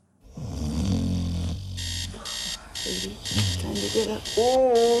sweetie. Time to get up.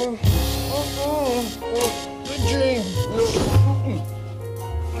 Good dream.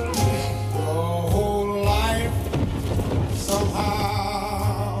 Your whole life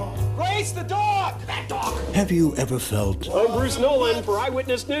somehow. Grace, the dog! That dog! Have you ever felt I'm Bruce Nolan for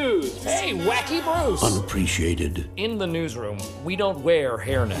Eyewitness News. Hey, Wacky Bruce! unappreciated? In the newsroom, we don't wear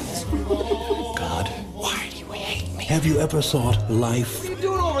hairnets. God, Why do you hate me? have you ever thought life What are you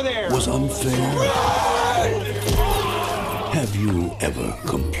doing over there? was unfair? Have you ever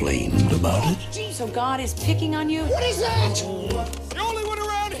complained about it? So God is picking on you? What is that? The only one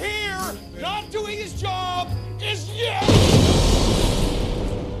around here not doing his job is you!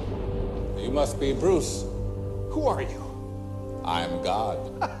 You must be Bruce. Who are you? I'm God.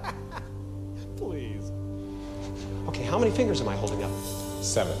 Please. Okay, how many fingers am I holding up?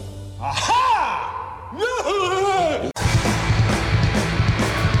 7. Aha!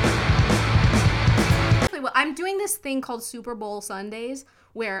 Well, I'm doing this thing called Super Bowl Sundays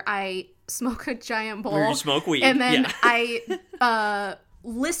where I smoke a giant bowl. Where you smoke weed. And then Yeah. I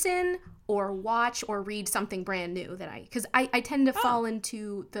listen or watch or read something brand new because I tend to fall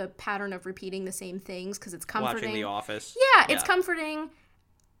into the pattern of repeating the same things because it's comforting. Watching The Office. Yeah, it's comforting.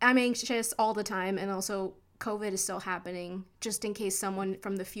 I'm anxious all the time, and also COVID is still happening. Just in case someone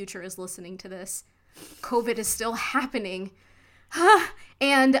from the future is listening to this, COVID is still happening.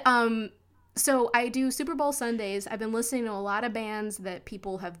 And so I do Super Bowl Sundays. I've been listening to a lot of bands that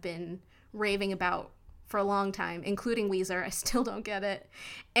people have been raving about for a long time, including Weezer. I still don't get it.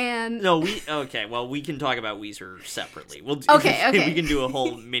 And No, we can talk about Weezer separately. Okay. We can do a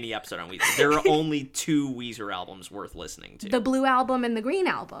whole mini episode on Weezer. There are only 2 Weezer albums worth listening to. the Blue Album and the Green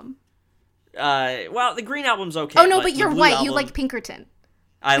Album. Well, the Green Album's okay. Oh, no, but the you're Blue white. Album, You like Pinkerton.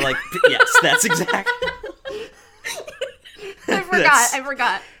 I like... Yes, that's exactly... I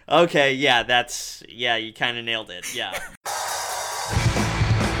forgot. Okay, yeah, you kind of nailed it, yeah.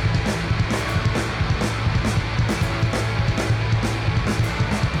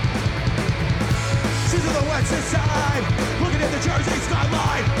 She's in the west side, looking at the Jersey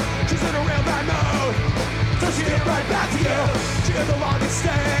skyline. She's in a real bad mood, so she get right back to you. She got the longest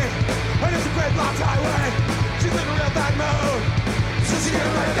stay, and it's a great blocked highway. She's in a real bad mood, so she get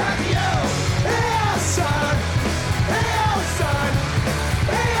right back to you. Hey, oh, son. Hey, oh, son.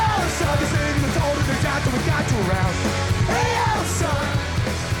 Hey, oh, son. This lady was older than that, so we got you around. Hey, oh, son.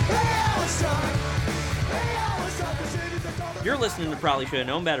 Hey, oh, son. Hey, oh, son. This lady's older than You're listening to Probably Should Have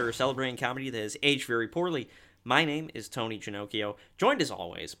Known Better, a celebrating comedy that has aged very poorly. My name is Tony Ginocchio, joined as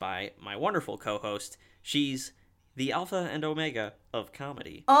always by my wonderful co-host. She's the alpha and omega of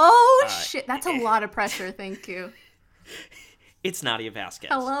comedy. Oh, shit. That's a lot of pressure. Thank you. It's Nadia Vasquez.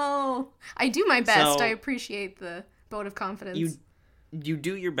 Hello. I do my best. So- I appreciate the vote of confidence. You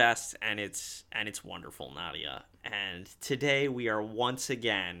do your best, and it's wonderful, Nadia. And today we are once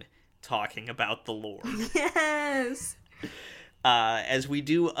again talking about the Lord. Yes. As we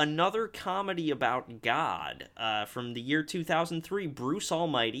do another comedy about God from the year 2003, Bruce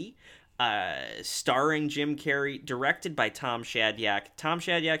Almighty, starring Jim Carrey, directed by Tom Shadyac. Tom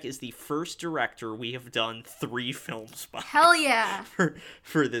Shadyac is the first director we have done 3 films by. Hell yeah.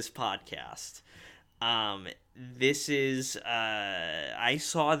 For this podcast. This is, I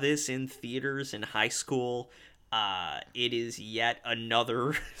saw this in theaters in high school. It is yet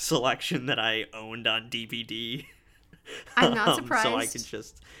another selection that I owned on DVD. I'm not surprised. So I could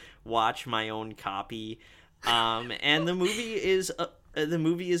just watch my own copy. And the movie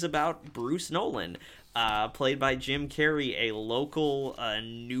is about Bruce Nolan, played by Jim Carrey, a local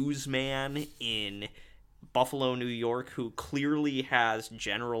newsman in Buffalo, New York, who clearly has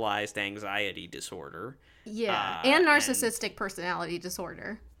generalized anxiety disorder. Yeah, and narcissistic personality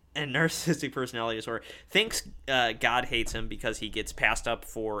disorder. And narcissistic personality disorder. Thinks God hates him because he gets passed up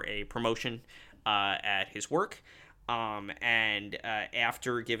for a promotion at his work. And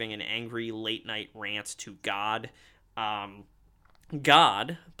after giving an angry late-night rant to God,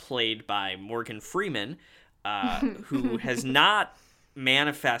 God, played by Morgan Freeman, who has not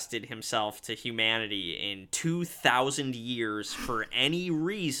manifested himself to humanity in 2,000 years for any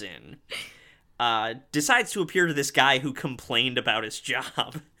reason, decides to appear to this guy who complained about his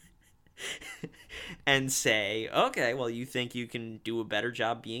job and say, okay, well, you think you can do a better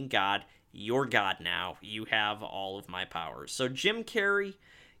job being God? You're God now. You have all of my powers. So Jim Carrey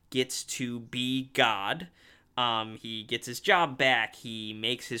gets to be God. He gets his job back. He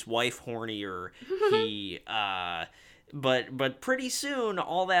makes his wife hornier. But pretty soon,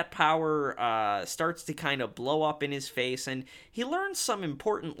 all that power starts to kind of blow up in his face, and he learns some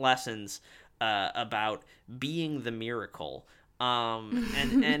important lessons about being the miracle.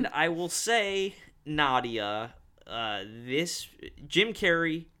 And I will say, Nadia, this Jim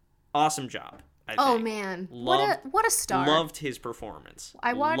Carrey, awesome job. Oh man, what a star! Loved his performance.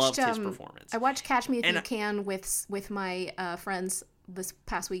 I watched his performance. I watched Catch Me If You Can with my friends this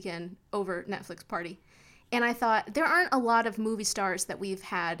past weekend over Netflix party, and I thought there aren't a lot of movie stars that we've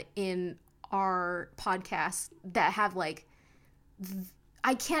had in our podcast that have like.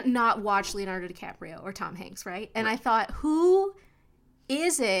 I can't not watch Leonardo DiCaprio or Tom Hanks, right? And I thought, who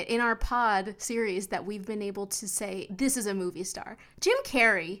is it in our pod series that we've been able to say this is a movie star? Jim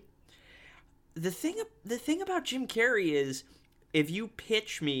Carrey. The thing about Jim Carrey is, if you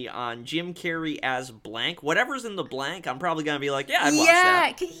pitch me on Jim Carrey as blank, whatever's in the blank, I'm probably gonna be like, yeah, I'd watch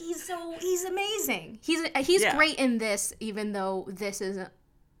that. Yeah, he's amazing. He's great in this, even though this isn't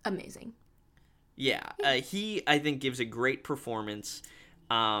amazing. Yeah, he, I think, gives a great performance.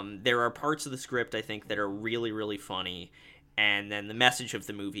 There are parts of the script, I think, that are really, really funny. And then the message of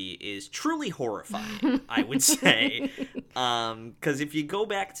the movie is truly horrifying, I would say. Because if you go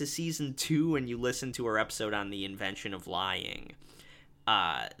back to season 2 and you listen to our episode on the invention of lying,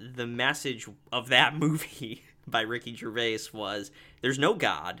 the message of that movie by Ricky Gervais was, there's no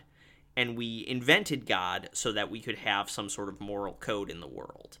God, and we invented God so that we could have some sort of moral code in the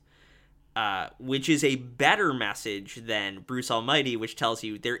world. Which is a better message than Bruce Almighty, which tells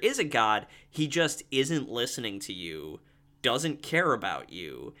you there is a God, he just isn't listening to you, doesn't care about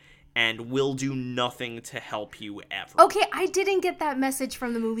you, and will do nothing to help you ever. Okay, I didn't get that message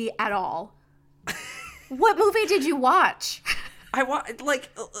from the movie at all. What movie did you watch?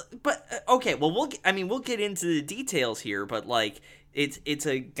 Okay, well, we'll get into the details here, but, like, it's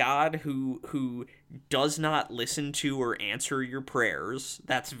a God who does not listen to or answer your prayers.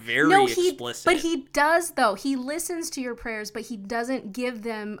 That's very explicit. But he does, though. He listens to your prayers, but he doesn't give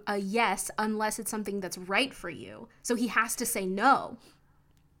them a yes unless it's something that's right for you. So he has to say no.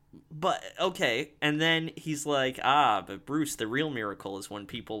 But, okay, and then he's like, but Bruce, the real miracle is when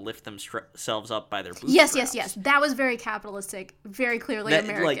people lift themselves up by their bootstraps. Yes. That was very capitalistic, very clearly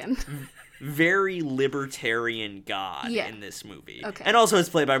American. Like, very libertarian God in this movie. Okay. And also it's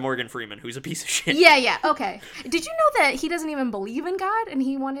played by Morgan Freeman, who's a piece of shit. Yeah, okay. Did you know that he doesn't even believe in God and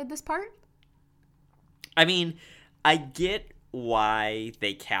he wanted this part? I mean, I get why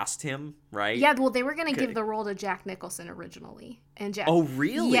they cast him, right? Yeah, well, they were going to give the role to Jack Nicholson originally. And Oh,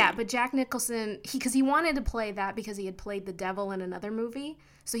 really? Yeah, but Jack Nicholson, because he wanted to play that because he had played the devil in another movie.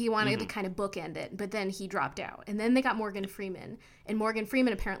 So he wanted to kind of bookend it, but then he dropped out. And then they got Morgan Freeman, and Morgan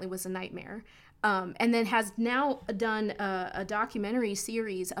Freeman apparently was a nightmare. And then has now done a documentary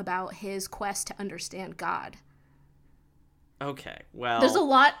series about his quest to understand God. Okay, well... There's a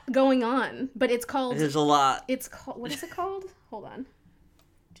lot going on, but it's called... There's a lot. It's called... What is it called? Hold on.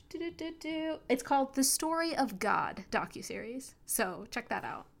 It's called The Story of God docuseries. So check that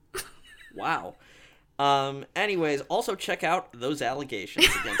out. Wow. Anyways, also check out those allegations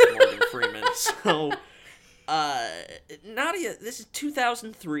against Morgan Freeman. So, Nadia, this is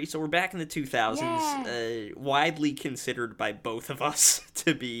 2003, so we're back in the 2000s. Yeah. Widely considered by both of us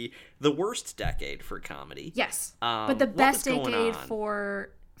to be the worst decade for comedy. Yes. But the best going decade on?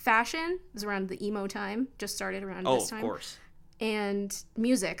 for fashion is around the emo time. Just started around this time. Oh, of course. And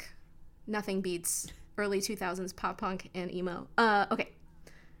music. Nothing beats early 2000s pop punk and emo. Okay.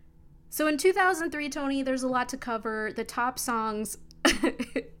 So in 2003, Tony, there's a lot to cover. The top songs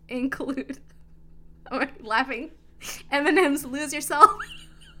include... Oh, I'm laughing. Eminem's Lose Yourself.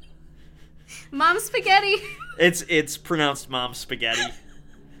 Mom Spaghetti. It's pronounced Mom Spaghetti.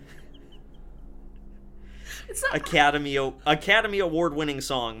 Academy Award-winning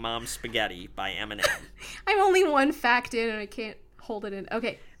song Mom Spaghetti by Eminem. I'm only one fact in and I can't hold it in.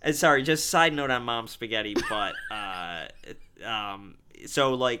 Okay. Sorry, just side note on Mom Spaghetti, but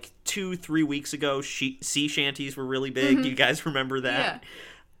so like 2-3 weeks ago, sea shanties were really big. You guys remember that?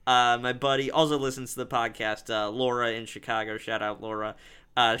 Yeah. My buddy also listens to the podcast, Laura in Chicago. Shout out, Laura.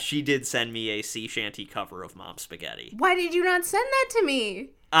 She did send me a sea shanty cover of Mom Spaghetti. Why did you not send that to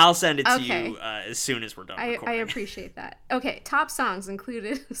me? I'll send it to you as soon as we're done recording. I appreciate that. Okay, top songs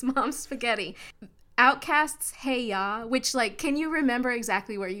included Mom Spaghetti. Outkast's Hey Ya, which, like, can you remember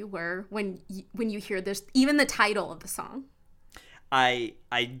exactly where you were when you hear this, even the title of the song? I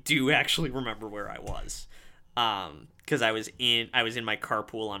do actually remember where I was, because I was in my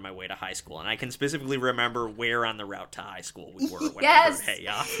carpool on my way to high school, and I can specifically remember where on the route to high school we were when I heard Hey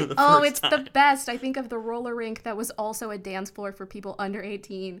Ya for the first time. The best. I think of the roller rink that was also a dance floor for people under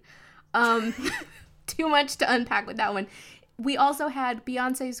 18. Too much to unpack with that one. We also had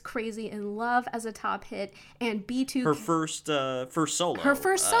Beyonce's Crazy in Love as a top hit, and B2... Her first solo. Her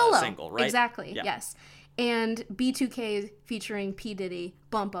first solo. Single, right? Exactly, yeah. Yes. And B2K featuring P. Diddy,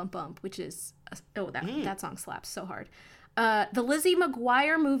 Bump Bump Bump, which is, that song slaps so hard. The Lizzie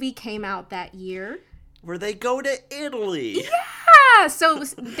McGuire movie came out that year. Where they go to Italy. Yeah! So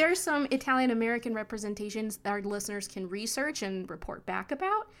there's some Italian-American representations that our listeners can research and report back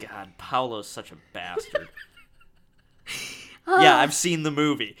about. God, Paolo's such a bastard. Yeah, I've seen the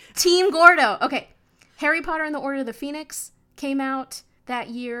movie. Team Gordo. Okay. Harry Potter and the Order of the Phoenix came out that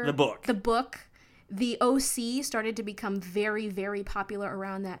year. The book. The OC started to become very, very popular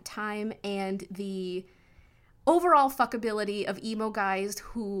around that time, and the overall fuckability of emo guys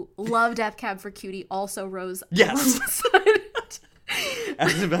who love Death Cab for Cutie also rose. Yes. I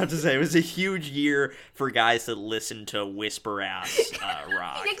was about to say, it was a huge year for guys that listen to whisper-ass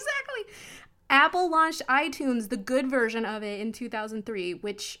rock. Exactly. Apple launched iTunes, the good version of it, in 2003,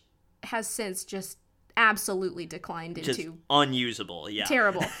 which has since just absolutely declined into... Just unusable, yeah.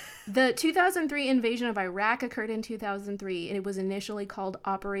 Terrible. The 2003 invasion of Iraq occurred in 2003, and it was initially called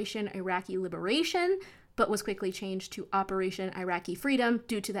Operation Iraqi Liberation, but was quickly changed to Operation Iraqi Freedom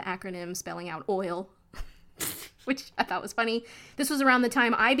due to the acronym spelling out oil, which I thought was funny. This was around the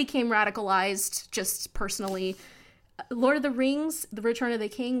time I became radicalized, just personally. Lord of the Rings, The Return of the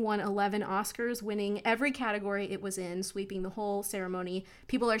King, won 11 Oscars, winning every category it was in, sweeping the whole ceremony.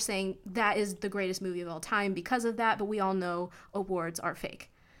 People are saying that is the greatest movie of all time because of that, but we all know awards are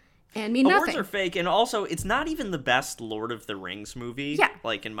fake and mean nothing. Awards are fake, and also, it's not even the best Lord of the Rings movie,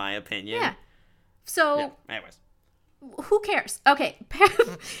 like, in my opinion. Yeah. So, yeah. Anyways. Who cares? Okay,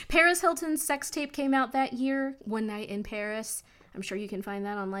 Paris Hilton's sex tape came out that year, One Night in Paris. I'm sure you can find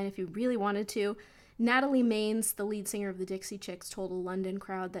that online if you really wanted to. Natalie Maines, the lead singer of the Dixie Chicks, told a London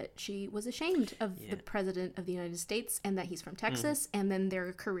crowd that she was ashamed of the President of the United States and that he's from Texas, and then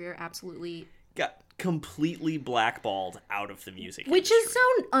their career absolutely... got completely blackballed out of the music Which industry. is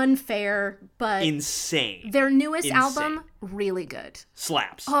so unfair, but... Insane. Their newest album, really good.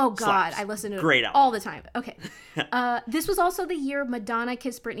 Slaps. Oh, God. Slaps. I listen to it Great album. all the time. Okay. This was also the year Madonna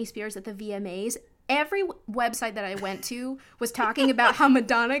kissed Britney Spears at the VMAs. Every website that I went to was talking about how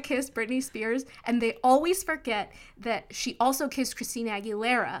Madonna kissed Britney Spears, and they always forget that she also kissed Christina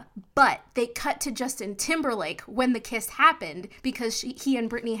Aguilera, but they cut to Justin Timberlake when the kiss happened because he and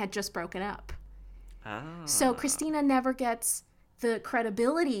Britney had just broken up. So Christina never gets the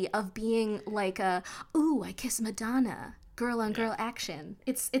credibility of being like a, ooh, I kiss Madonna, girl on girl action.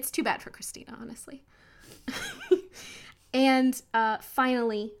 It's too bad for Christina, honestly. And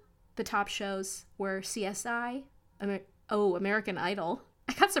finally, the top shows were CSI, American Idol.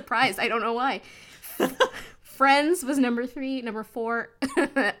 I got surprised. I don't know why. Friends was number 3. Number 4,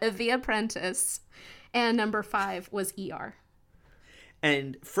 The Apprentice. And number 5 was ER.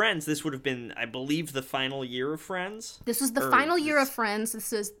 And Friends, this would have been, I believe, the final year of Friends? This was the final year of Friends.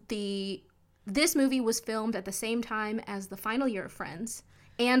 This movie was filmed at the same time as the final year of Friends.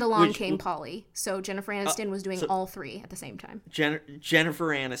 And Along Came Polly. So Jennifer Aniston was doing all 3 at the same time. Jennifer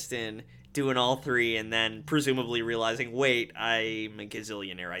Aniston doing all 3 and then presumably realizing, wait, I'm a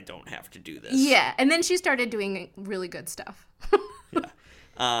gazillionaire. I don't have to do this. Yeah, and then she started doing really good stuff.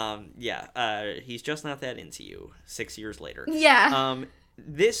 He's just not that into you 6 years later. Yeah.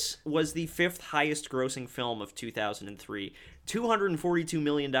 This was the 5th highest grossing film of 2003. $242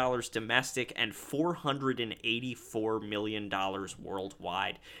 million domestic and $484 million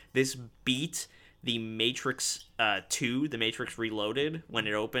worldwide. This beat The Matrix 2, The Matrix Reloaded, when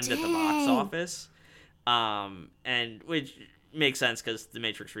it opened at the box office. And which makes sense because The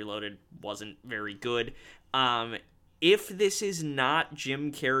Matrix Reloaded wasn't very good. If this is not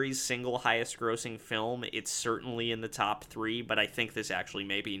Jim Carrey's single highest grossing film, it's certainly in the top 3, but I think this actually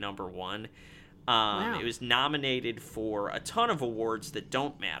may be number 1. Wow. It was nominated for a ton of awards that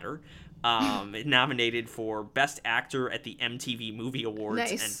don't matter. It nominated for Best Actor at the MTV Movie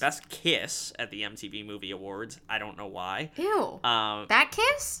Awards and Best Kiss at the MTV Movie Awards. I don't know why. Ew. That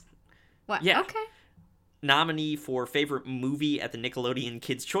kiss? What? Yeah. Okay. Nominee for Favorite Movie at the Nickelodeon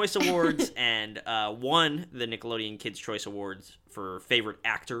Kids' Choice Awards and won the Nickelodeon Kids' Choice Awards for Favorite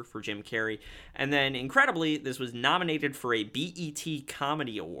Actor for Jim Carrey. And then, incredibly, this was nominated for a BET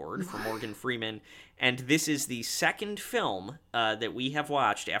Comedy Award for Morgan Freeman. And this is the second film that we have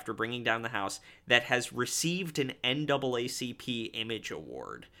watched after Bringing Down the House that has received an NAACP Image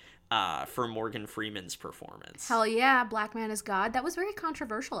Award for Morgan Freeman's performance. Hell yeah, Black Man is God. That was very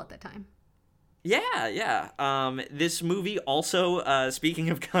controversial at the time. Yeah. This movie also,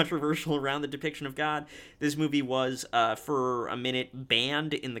 speaking of controversial around the depiction of God, this movie was, for a minute,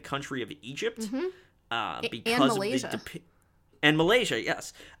 banned in the country of Egypt. Because and Malaysia. And Malaysia,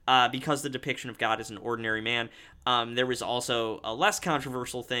 yes, because the depiction of God as an ordinary man. There was also a less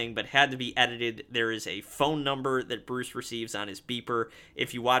controversial thing, but had to be edited. There is a phone number that Bruce receives on his beeper.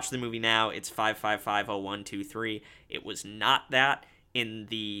 If you watch the movie now, it's 555-0123. It was not that. In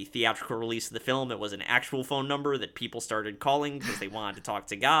the theatrical release of the film, it was an actual phone number that people started calling because they wanted to talk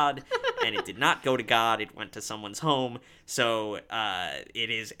to God, and it did not go to God. It went to someone's home. So it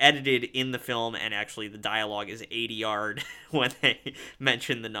is edited in the film, and actually the dialogue is ADR'd when they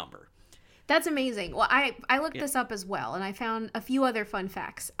mention the number. That's amazing. Well, I looked this up as well, and I found a few other fun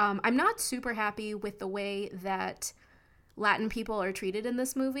facts. I'm not super happy with the way that Latin people are treated in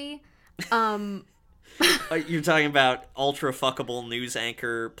this movie. You're talking about ultra fuckable news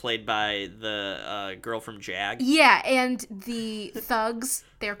anchor played by the girl from Jag? Yeah, and the thugs,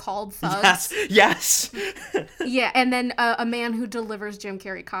 they're called thugs. Yes. Yeah, and then a man who delivers Jim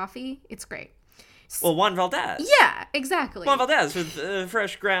Carrey coffee. It's great. Well, Juan Valdez. Yeah, exactly. Juan Valdez with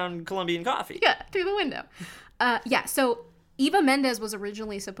fresh ground Colombian coffee. Yeah, through the window. Yeah, so Eva Mendes was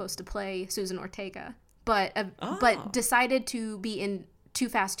originally supposed to play Susan Ortega, but decided to be in Too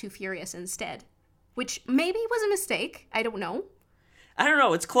Fast, Too Furious instead. Which maybe was a mistake. I don't know. I don't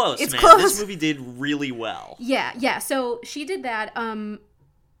know. It's close, it's man. Close. This movie did really well. Yeah. So she did that.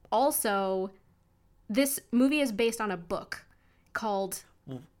 Also, this movie is based on a book called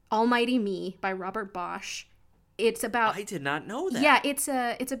Almighty Me by Robert Bosch. It's about... I did not know that. Yeah,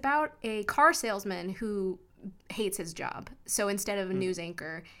 it's about a car salesman who hates his job. So instead of a news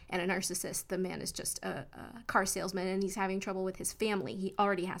anchor and a narcissist, the man is just a car salesman, and he's having trouble with his family. He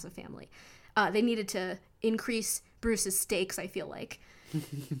already has a family. They needed to increase Bruce's stakes, I feel like.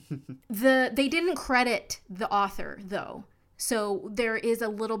 They didn't credit the author, though. So there is a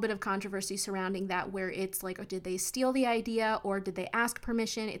little bit of controversy surrounding that, where it's like, oh, did they steal the idea or did they ask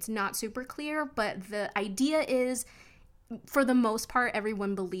permission? It's not super clear, but the idea is, for the most part,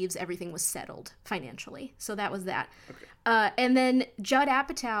 everyone believes everything was settled financially. So that was that. Okay. And then Judd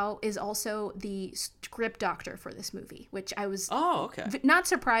Apatow is also the script doctor for this movie, which I was not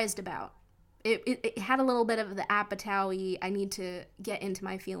surprised about. It had a little bit of the Apatow-y, I need to get into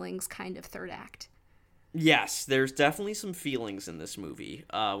my feelings kind of third act. Yes, there's definitely some feelings in this movie,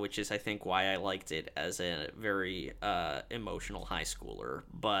 which is, I think, why I liked it as a very emotional high schooler.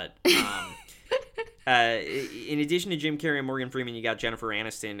 But in addition to Jim Carrey and Morgan Freeman, you got Jennifer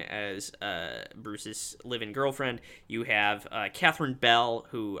Aniston as Bruce's live-in girlfriend. You have Catherine Bell,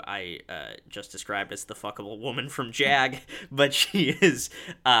 who I just described as the fuckable woman from Jag, but she is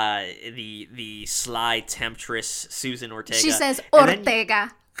the sly temptress Susan Ortega. She says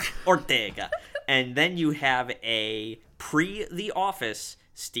Ortega. Ortega. And then you have a pre-The Office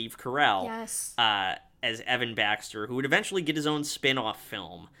Steve Carell as Evan Baxter, who would eventually get his own spin-off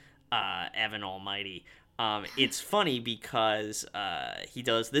film, Evan Almighty. It's funny because he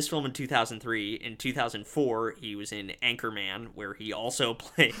does this film in 2003. In 2004, he was in Anchorman, where he also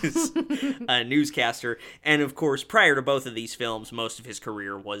plays a newscaster. And, of course, prior to both of these films, most of his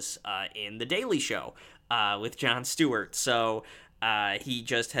career was in The Daily Show with Jon Stewart. So... he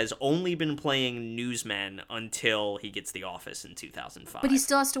just has only been playing newsmen until he gets The Office in 2005. But he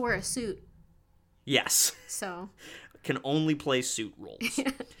still has to wear a suit. Yes. So. Can only play suit roles.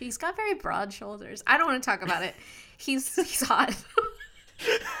 He's got very broad shoulders. I don't want to talk about it. He's hot.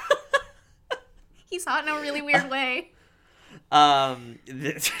 He's hot in a really weird way. Nadia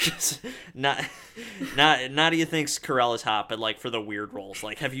thinks Carell is hot, but like for the weird roles.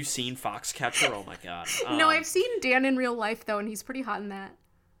 Like, have you seen Foxcatcher? Oh my god. No, I've seen Dan in real life though, and he's pretty hot in that.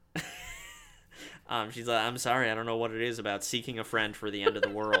 She's like, I'm sorry, I don't know what it is about seeking a friend for the end of the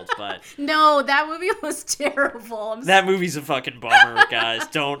world, but no, that movie was terrible. That movie's a fucking bummer, guys.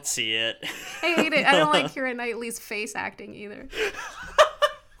 Don't see it. I hate it. I don't like Keira Knightley's face acting either.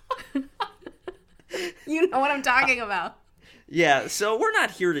 You know what I'm talking about. Yeah, so we're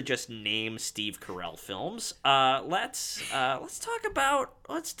not here to just name Steve Carell films. Let's talk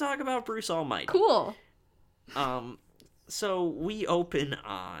about Bruce Almighty. Cool. So we open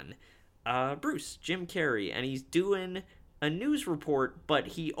on Bruce, Jim Carrey, and he's doing a news report, but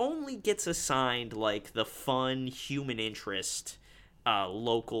he only gets assigned like the fun human interest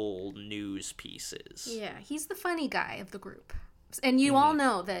local news pieces. Yeah, he's the funny guy of the group. And you all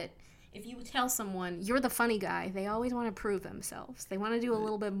know that if you tell someone you're the funny guy, they always want to prove themselves. They want to do a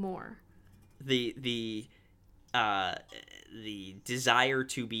little bit more. The desire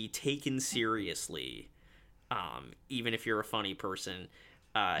to be taken seriously, even if you're a funny person,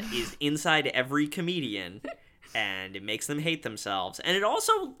 is inside every comedian, and it makes them hate themselves. And it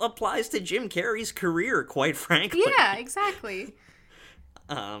also applies to Jim Carrey's career, quite frankly. Yeah, exactly.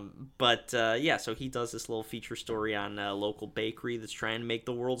 So he does this little feature story on a local bakery that's trying to make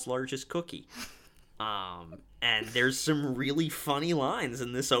the world's largest cookie. And there's some really funny lines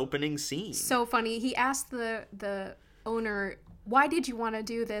in this opening scene. So funny. He asked the owner, why did you want to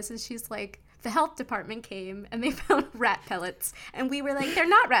do this? And she's like, the health department came and they found rat pellets. And we were like, they're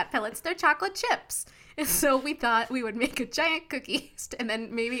not rat pellets, they're chocolate chips. And so we thought we would make a giant cookie and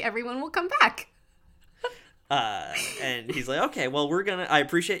then maybe everyone will come back. And he's like, okay, well, I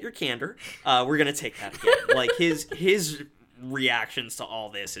appreciate your candor. We're going to take that again. Like, his reactions to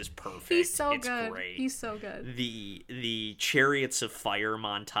all this is perfect. He's so it's good. Great. He's so good. The Chariots of Fire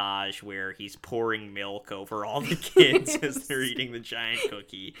montage where he's pouring milk over all the kids as they're eating the giant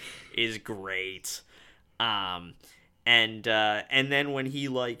cookie is great. And then when he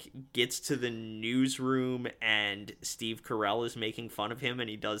like gets to the newsroom and Steve Carell is making fun of him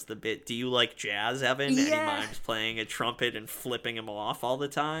and he does the bit, do you like jazz, Evan? Yeah. And he mimes playing a trumpet and flipping him off all the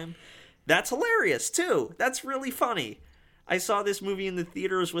time. That's hilarious too. That's really funny. I saw this movie in the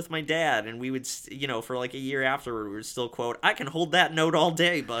theaters with my dad, and we would, for like a year afterward, we would still quote, I can hold that note all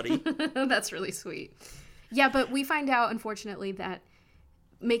day, buddy. That's really sweet. Yeah, but we find out, unfortunately, that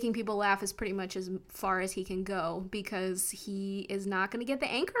making people laugh is pretty much as far as he can go because he is not going to get the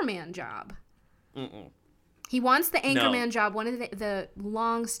Anchorman job. Mm-mm. He wants the Anchorman job. One of the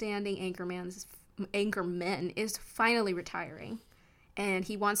long-standing Anchormen is finally retiring, and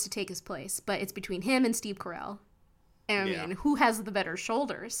he wants to take his place, but it's between him and Steve Carell. I mean, who has the better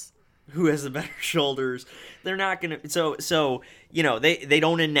shoulders? Who has the better shoulders? They're not going to... So they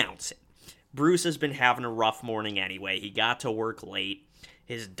don't announce it. Bruce has been having a rough morning anyway. He got to work late.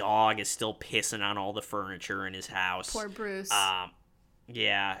 His dog is still pissing on all the furniture in his house. Poor Bruce.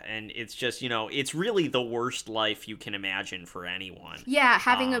 Yeah, and it's just, it's really the worst life you can imagine for anyone. Yeah,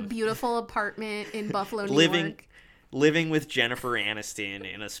 having a beautiful apartment in Buffalo, New York. Living with Jennifer Aniston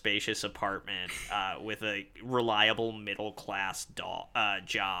in a spacious apartment with a reliable middle-class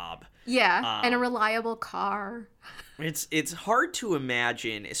job. Yeah, and a reliable car. It's hard to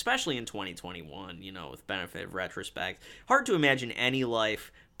imagine, especially in 2021, with benefit of retrospect, hard to imagine any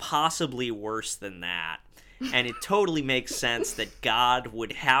life possibly worse than that. And it totally makes sense that God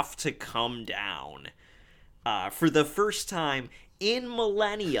would have to come down for the first time in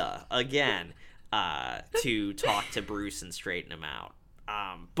millennia again. To talk to Bruce and straighten him out.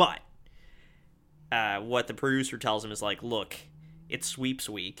 But what the producer tells him is like, look, it's sweeps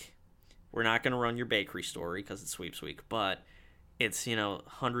week. We're not going to run your bakery story because it's sweeps week, but it's,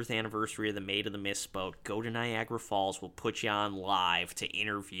 100th anniversary of the Maid of the Mist boat. Go to Niagara Falls. We'll put you on live to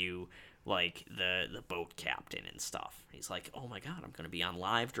interview, like, the boat captain and stuff. He's like, oh my God, I'm going to be on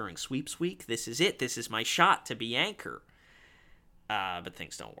live during sweeps week. This is it. This is my shot to be anchor. But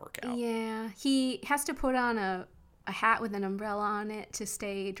things don't work out. Yeah, he has to put on a hat with an umbrella on it to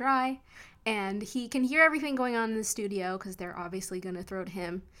stay dry, and he can hear everything going on in the studio because they're obviously going to throw to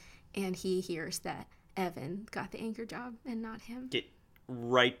him, and he hears that Evan got the anchor job and not him.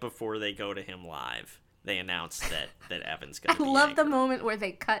 Right before they go to him live, they announce that Evan's going to be I love anchor. the moment where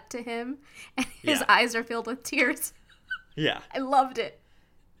they cut to him, and his eyes are filled with tears. Yeah. I loved it.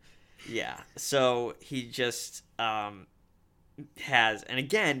 Yeah, so he just... and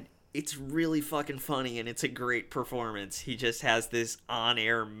again, it's really fucking funny and it's a great performance. He just has this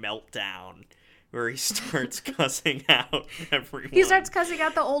on-air meltdown where he starts cussing out everyone. He starts cussing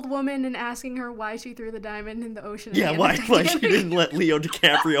out the old woman and asking her why she threw the diamond in the ocean. Yeah, why she didn't let Leo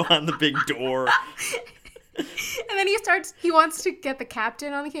DiCaprio on the big door. And then he wants to get the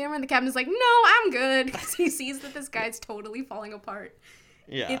captain on the camera, and the captain's like, no, I'm good. Because he sees that this guy's totally falling apart.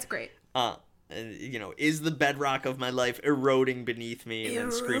 Yeah. It's great. Is the bedrock of my life eroding beneath me? And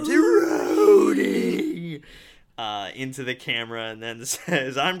then screams, eroding! Into the camera, and then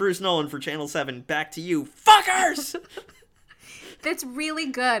says, I'm Bruce Nolan for Channel 7, back to you, fuckers! That's really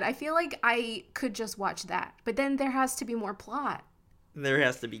good. I feel like I could just watch that. But then there has to be more plot. There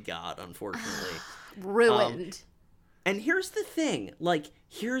has to be God, unfortunately. Ruined. And here's the thing.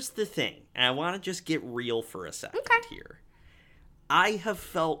 And I want to just get real for a second here. I have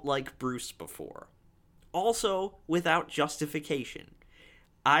felt like Bruce before. Also, without justification.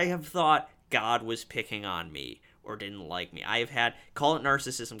 I have thought God was picking on me or didn't like me. I have had, call it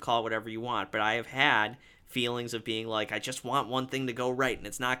narcissism, call it whatever you want, but I have had feelings of being like, I just want one thing to go right and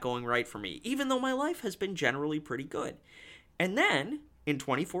it's not going right for me, even though my life has been generally pretty good. And then, in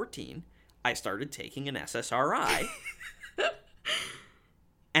 2014, I started taking an SSRI.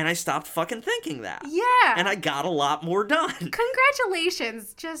 And I stopped fucking thinking that. Yeah. And I got a lot more done.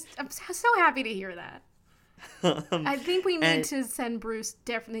 Congratulations. I'm so happy to hear that. I think we need to send Bruce,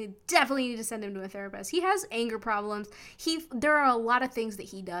 definitely need to send him to a therapist. He has anger problems. There are a lot of things that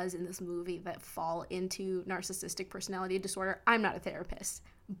he does in this movie that fall into narcissistic personality disorder. I'm not a therapist,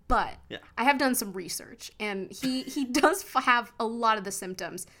 but I have done some research, and he does have a lot of the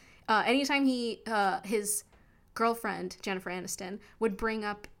symptoms. Anytime his girlfriend, Jennifer Aniston, would bring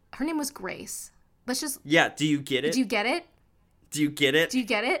up, her name was Grace. Do you get it? Do you get it? Do you get it? Do you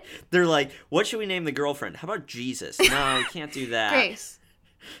get it? They're like, what should we name the girlfriend? How about Jesus? No, we can't do that.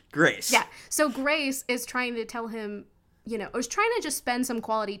 Grace. Yeah. So Grace is trying to tell him, is trying to just spend some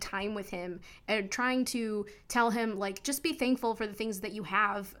quality time with him and trying to tell him, like, just be thankful for the things that you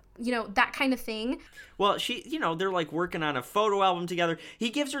have, that kind of thing. Well, they're like working on a photo album together. He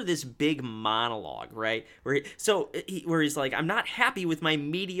gives her this big monologue, right? Where he's like, I'm not happy with my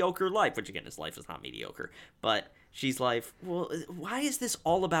mediocre life, which again, his life is not mediocre, but she's like, well, why is this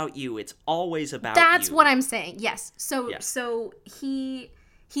all about you? It's always about you. That's what I'm saying. Yes. So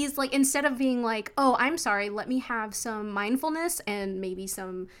he's like, instead of being like, oh, I'm sorry, let me have some mindfulness and maybe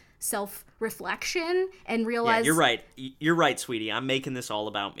some self-reflection and realize... Yeah, you're right, sweetie. I'm making this all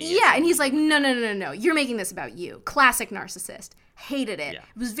about me. Yeah, and he's like, no. You're making this about you. Classic narcissist. Hated it. Yeah.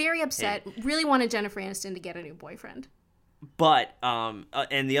 Was very upset. Really wanted Jennifer Aniston to get a new boyfriend. But,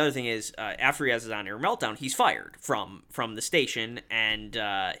 and the other thing is, after he has his on-air meltdown, he's fired from the station, and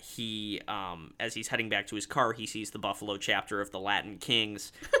he, as he's heading back to his car, he sees the Buffalo chapter of the Latin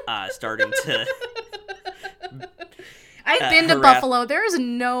Kings starting to... I've been to Buffalo. There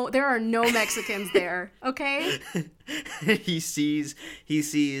are no Mexicans there, okay? He sees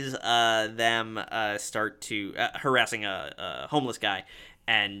them start to harassing a homeless guy,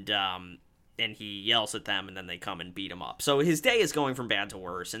 and he yells at them, and then they come and beat him up. So his day is going from bad to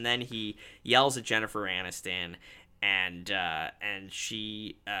worse, and then he yells at Jennifer Aniston, and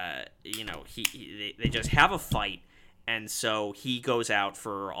she, they just have a fight, and so he goes out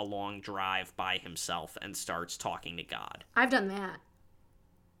for a long drive by himself and starts talking to God. I've done that.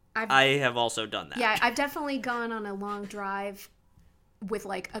 I have also done that. Yeah, I've definitely gone on a long drive with,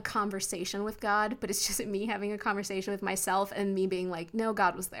 like, a conversation with God, but it's just me having a conversation with myself and me being like, no,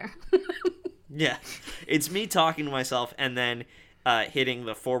 God was there. Yeah, it's me talking to myself and then hitting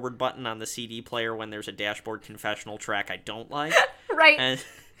the forward button on the CD player when there's a dashboard confessional track I don't like. Right.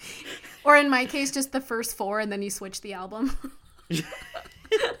 Or in my case, just the first 4 and then you switch the album.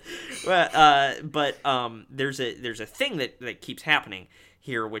 But there's a thing that keeps happening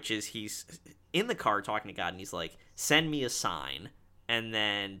here, which is he's in the car talking to God, and he's like, send me a sign. And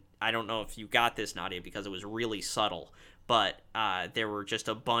then, I don't know if you got this, Nadia, because it was really subtle, but there were just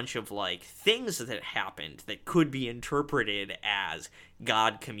a bunch of, like, things that happened that could be interpreted as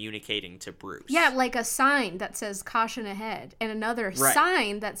God communicating to Bruce. Yeah, like a sign that says caution ahead, and another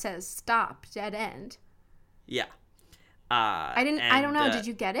sign that says stop, dead end. Yeah. I don't know, did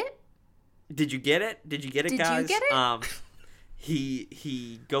you get it? Did you get it? Did you get it, guys? Did you get it?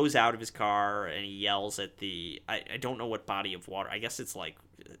 He goes out of his car and he yells at the... I don't know what body of water. I guess it's like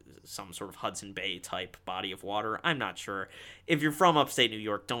some sort of Hudson Bay type body of water. I'm not sure. If you're from upstate New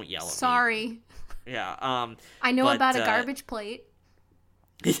York, don't yell at me. Sorry. Yeah. I know about a garbage plate.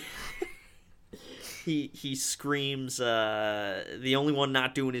 He screams, the only one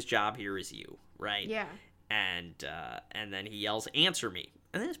not doing his job here is you, right? Yeah. And then he yells, answer me.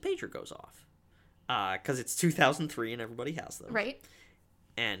 And then his pager goes off. Because it's 2003 and everybody has them. Right.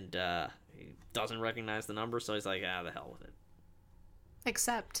 And he doesn't recognize the number, so he's like, the hell with it.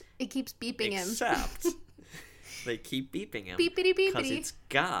 Except it keeps beeping him. Except they keep beeping him. Beepity beepity. Because it's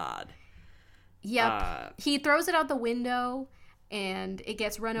God. Yep. He throws it out the window, and it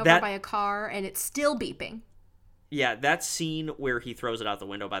gets run over by a car, and it's still beeping. Yeah, that scene where he throws it out the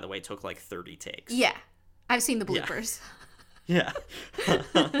window, by the way, took like 30 takes. Yeah. I've seen the bloopers. Yeah.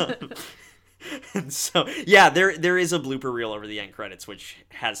 And so, yeah, there is a blooper reel over the end credits, which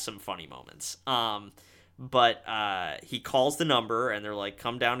has some funny moments. But he calls the number, and they're like,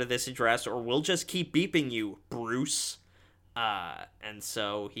 come down to this address, or we'll just keep beeping you, Bruce. And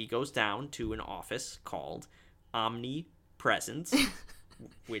so he goes down to an office called Omnipresence,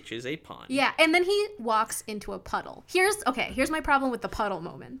 which is a pun. Yeah, and then he walks into a puddle. Here's my problem with the puddle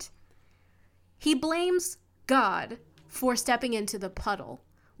moment. He blames God for stepping into the puddle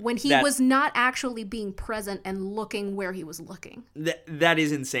when he was not actually being present and looking where he was looking. That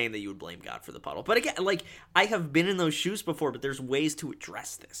is insane that you would blame God for the puddle. But again, like, I have been in those shoes before, but there's ways to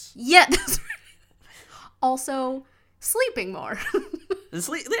address this. Yeah. Also, sleeping more.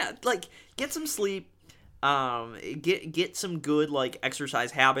 Get some sleep. Get some good, like,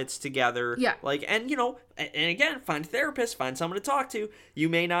 exercise habits together. Yeah. Like, and, you know, and again, find a therapist, find someone to talk to. You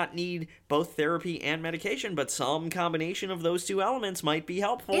may not need both therapy and medication, but some combination of those two elements might be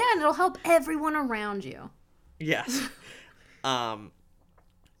helpful. And it'll help everyone around you. Yes.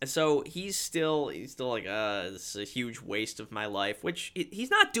 So he's still like, this is a huge waste of my life, which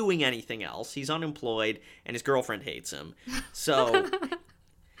he's not doing anything else. He's unemployed, and his girlfriend hates him. So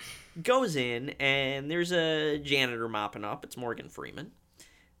goes in, and there's a janitor mopping up. It's Morgan Freeman.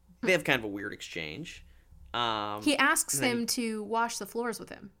 They have kind of a weird exchange. He asks him to wash the floors with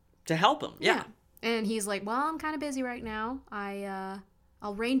him. To help him, yeah. And he's like, well, I'm kind of busy right now.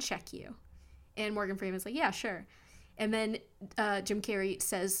 I'll rain check you. And Morgan Freeman's like, yeah, sure. And then Jim Carrey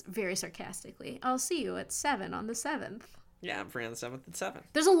says very sarcastically, I'll see you at 7 on the 7th. Yeah, I'm free on the 7th at 7.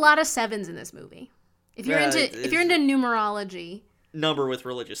 There's a lot of 7s in this movie. If you're into numerology, number with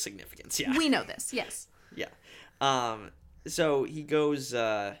religious significance, yeah. We know this, yes. Yeah. So he goes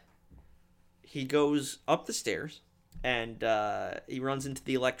up the stairs, and he runs into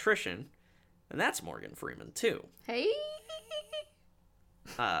the electrician, and that's Morgan Freeman too. Hey.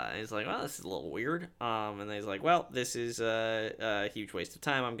 He's like, well, this is a little weird. And then he's like, well, this is a huge waste of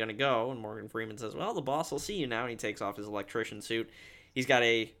time. I'm gonna go. And Morgan Freeman says, well, the boss will see you now. And he takes off his electrician suit. He's got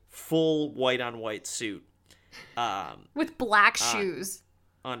a full white-on-white suit. With black shoes.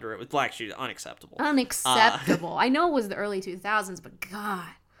 Under it, with black shoes. Unacceptable. Unacceptable. I know it was the early 2000s, but God.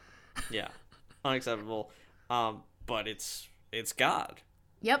 Yeah. Unacceptable. But it's God.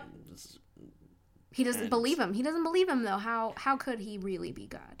 Yep. He doesn't believe him. He doesn't believe him, though. How could he really be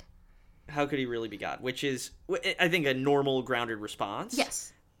God? How could he really be God? Which is, I think, a normal, grounded response.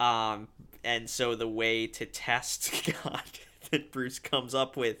 Yes. And so the way to test God that Bruce comes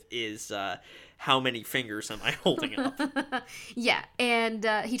up with is, how many fingers am I holding up? Yeah, and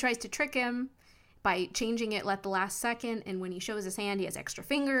he tries to trick him by changing it at the last second, and when he shows his hand, he has extra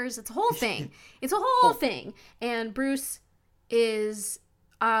fingers. It's a whole thing. It's a whole thing. And Bruce is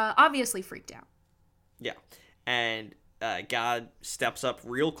obviously freaked out. Yeah, and God steps up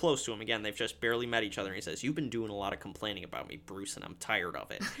real close to him. Again, they've just barely met each other, and he says, you've been doing a lot of complaining about me, Bruce, and I'm tired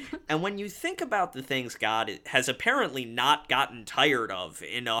of it. And when you think about the things God has apparently not gotten tired of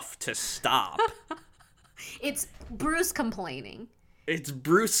enough to stop. It's Bruce complaining. It's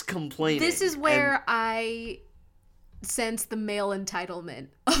Bruce complaining. This is where I sense the male entitlement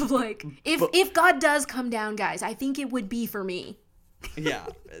of, like, if God does come down, guys, I think it would be for me. Yeah,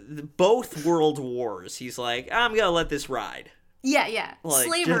 both world wars. He's like, I'm gonna let this ride. Yeah. Like,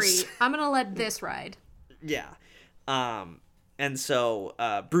 slavery. I'm gonna let this ride. Yeah. And so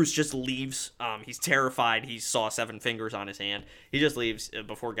Bruce just leaves. He's terrified. He saw 7 fingers on his hand. He just leaves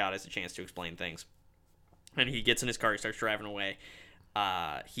before God has a chance to explain things. And he gets in his car. He starts driving away.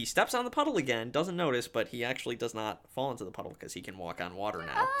 He steps on the puddle again. Doesn't notice, but he actually does not fall into the puddle because he can walk on water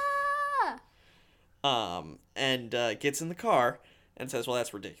now. And gets in the car. And says, well,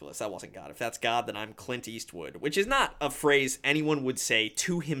 that's ridiculous. That wasn't God. If that's God, then I'm Clint Eastwood. Which is not a phrase anyone would say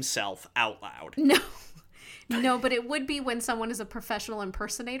to himself out loud. No, but it would be when someone is a professional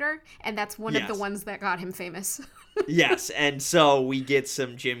impersonator, and that's one of the ones that got him famous. Yes, and so we get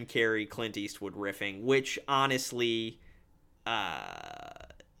some Jim Carrey, Clint Eastwood riffing, which honestly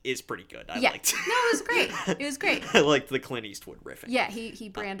is pretty good. I liked it. No, it was great. It was great. I liked the Clint Eastwood riffing. Yeah, he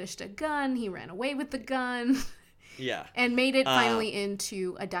brandished a gun. He ran away with the gun. Yeah. And made it finally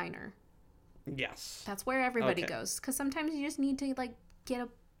into a diner. Yes. That's where everybody goes. Because sometimes you just need to, like, get a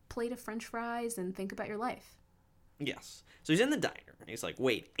plate of French fries and think about your life. Yes. So he's in the diner. And he's like,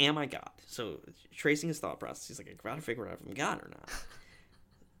 wait, am I God? So tracing his thought process, he's like, I gotta figure out if I'm God or not.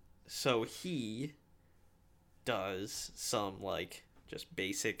 So he does some, like, just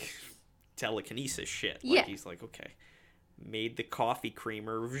basic telekinesis shit. Like, he's like, okay, made the coffee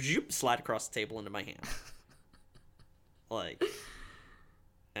creamer slide across the table into my hand. Like,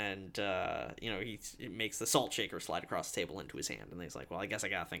 and, you know, he makes the salt shaker slide across the table into his hand. And he's like, well, I guess I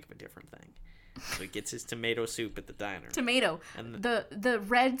gotta think of a different thing. So he gets his tomato soup at the diner. Tomato. And the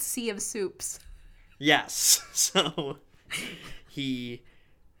Red Sea of soups. Yes. So he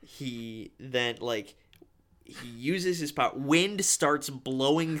then, like, he uses his power. Wind starts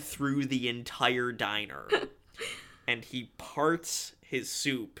blowing through the entire diner. And he parts his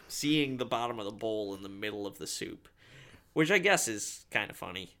soup, seeing the bottom of the bowl in the middle of the soup. Which I guess is kind of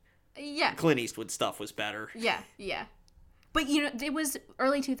funny. Yeah. Clint Eastwood stuff was better. Yeah. But, you know, it was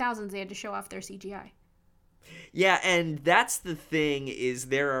early 2000s. They had to show off their CGI. Yeah, and that's the thing, is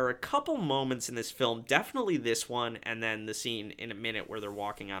there are a couple moments in this film, definitely this one, and then the scene in a minute where they're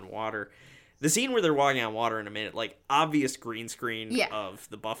walking on water. The scene where they're walking on water in a minute, like, obvious green screen of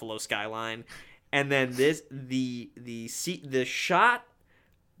the Buffalo skyline. And then the shot,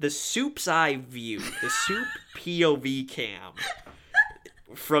 the soup's eye view, the soup POV cam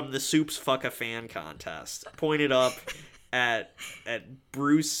from the Soup's Fuck a Fan contest pointed up at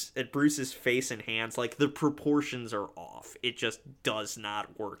Bruce's face and hands. Like, the proportions are off. It just does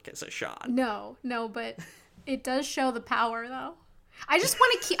not work as a shot. No, but it does show the power, though. I just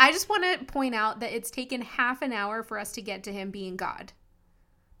want to point out that it's taken half an hour for us to get to him being God.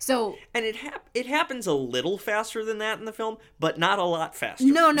 So, and it happens a little faster than that in the film, but not a lot faster.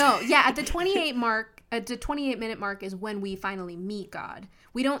 No. Yeah, at the 28-minute mark is when we finally meet God.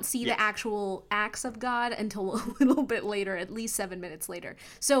 We don't see the actual acts of God until a little bit later, at least 7 minutes later.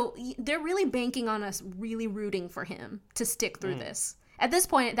 So they're really banking on us really rooting for him to stick through this. At this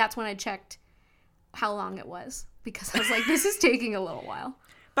point, that's when I checked how long it was, because I was like, this is taking a little while.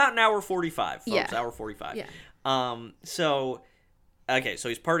 About an hour 45, folks. Yeah. Hour 45. Yeah. So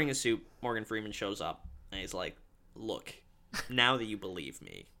he's parting his soup. Morgan Freeman shows up, and he's like, look, now that you believe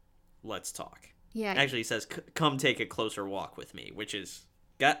me, let's talk. Yeah. Actually, he says, come take a closer walk with me, which is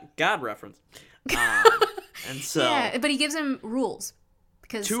God reference. And so... Yeah, but he gives him rules.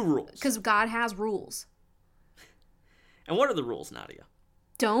 2 rules. Because God has rules. And what are the rules, Nadia?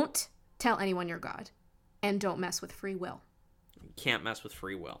 Don't tell anyone you're God. And don't mess with free will. You can't mess with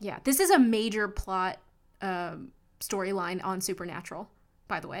free will. Yeah, this is a major plot storyline on Supernatural,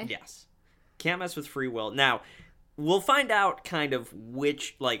 by the way. Yes. Can't mess with free will. Now, we'll find out kind of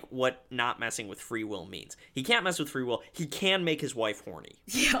what not messing with free will means. He can't mess with free will. He can make his wife horny.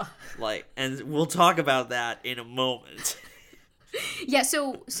 Yeah. And we'll talk about that in a moment. Yeah,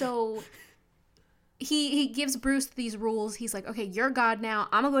 so he gives Bruce these rules. He's like, okay, you're God now.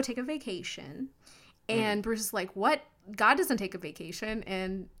 I'm gonna go take a vacation. And Bruce is like, what? God doesn't take a vacation.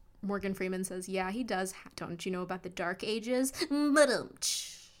 And Morgan Freeman says, yeah, he does. Don't you know about the Dark Ages?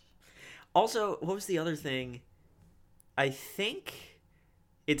 Also, what was the other thing? I think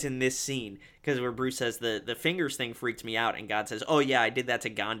it's in this scene, because where Bruce says the fingers thing freaked me out, and God says, oh yeah, I did that to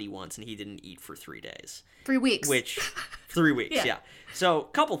Gandhi once, and he didn't eat for 3 days. 3 weeks. Which, 3 weeks, yeah. So,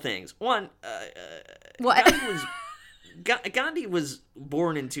 couple things. One, what? Gandhi was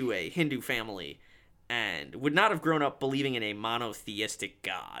born into a Hindu family and would not have grown up believing in a monotheistic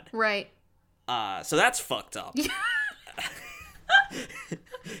God. Right. So that's fucked up.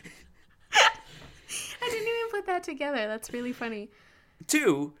 I didn't even put that together. That's really funny.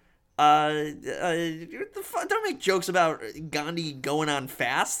 2, don't make jokes about Gandhi going on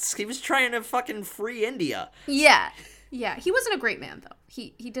fasts. He was trying to fucking free India. Yeah. He wasn't a great man, though.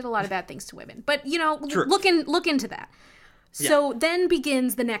 He did a lot of bad things to women. But, look into that. So then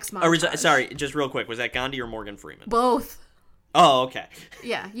begins the next montage. Sorry, just real quick. Was that Gandhi or Morgan Freeman? Both. Oh, okay.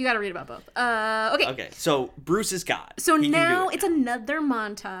 Yeah, you got to read about both. Okay. Okay, so Bruce is God. So now it's another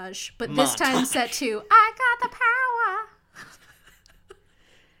montage, but this time set to I got the power.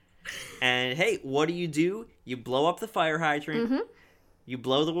 And hey, what do? You blow up the fire hydrant. Mm-hmm. You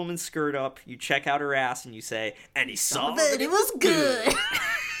blow the woman's skirt up. You check out her ass, and you say, "And he saw that it was good."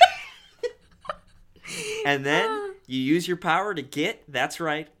 And then you use your power to get, that's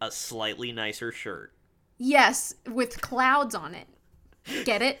right, a slightly nicer shirt. Yes, with clouds on it.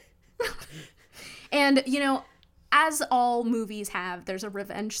 Get it? And, as all movies have, there's a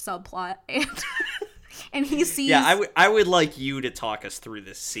revenge subplot. And he sees... Yeah, I would like you to talk us through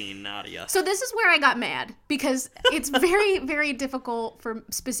this scene, Nadia. So this is where I got mad, because it's very, very difficult for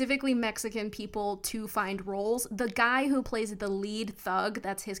specifically Mexican people to find roles. The guy who plays the lead thug,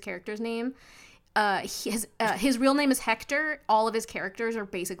 that's his character's name... his real name is Hector. All of his characters are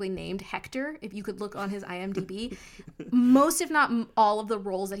basically named Hector. If you could look on his IMDb, most, if not all, of the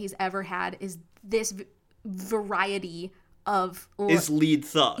roles that he's ever had is this variety of is lead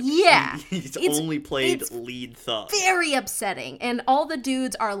thug. Yeah, he's only played lead thug. Very upsetting, and all the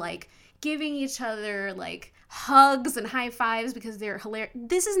dudes are like giving each other like hugs and high fives because they're hilarious.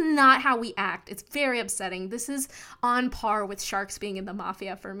 This is not how we act. It's very upsetting. This is on par with Sharks being in the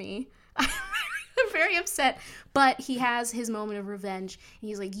mafia for me. I'm very upset, but he has his moment of revenge. And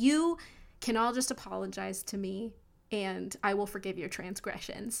he's like, you can all just apologize to me and I will forgive your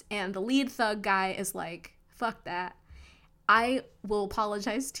transgressions. And the lead thug guy is like, fuck that. I will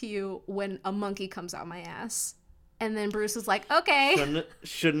apologize to you when a monkey comes out my ass. And then Bruce is like, okay.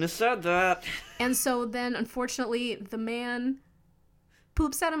 Shouldn't have said that. And so then, unfortunately, the man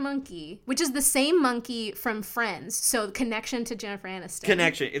poops at a monkey, which is the same monkey from Friends. So connection to Jennifer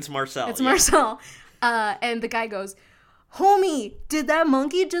Aniston. It's Marcel. It's Marcel. And the guy goes, homie, did that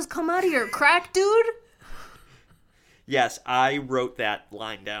monkey just come out of your crack, dude? Yes, I wrote that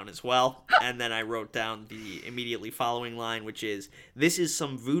line down as well, and then I wrote down the immediately following line, which is, "This is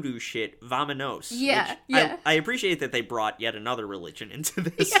some voodoo shit, vamonos." Yeah, which yeah. I appreciate that they brought yet another religion into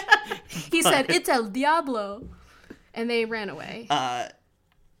this. Yeah. He said, "It's El Diablo," and they ran away.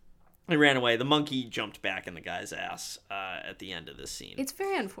 They ran away. The monkey jumped back in the guy's ass at the end of this scene. It's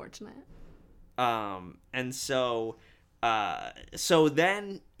very unfortunate. And so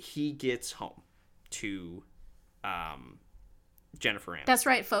then he gets home to Jennifer Aniston. That's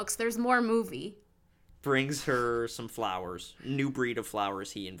right, folks. There's more movie. Brings her some flowers, new breed of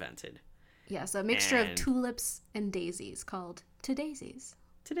flowers he invented. Yes, a mixture of And- tulips and daisies called To Daisies.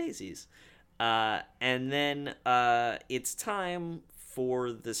 To daisies. And then it's time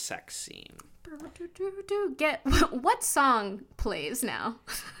for the sex scene. Get what song plays now?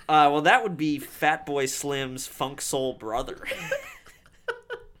 Well, that would be Fatboy Slim's Funk Soul Brother.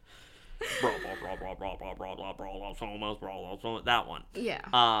 That one.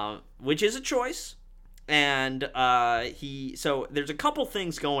 Yeah. Which is a choice. And so there's a couple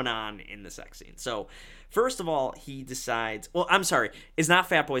things going on in the sex scene. So first of all, he decides, well, I'm sorry, it's not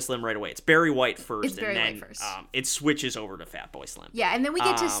Fatboy Slim right away. It's Barry White first. It's Barry and then White first. It switches over to Fatboy Slim. Yeah, and then we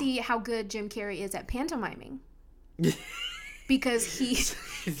get to see how good Jim Carrey is at pantomiming. Because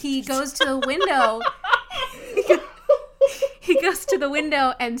he goes to the window. He goes to the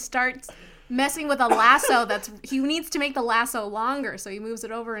window and starts messing with a lasso he needs to make the lasso longer, so he moves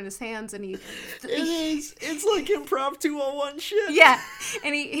it over in his hands and It's like improv 201 shit. yeah,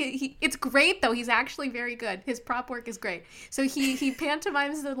 and he it's great though. He's actually very good. His prop work is great. So he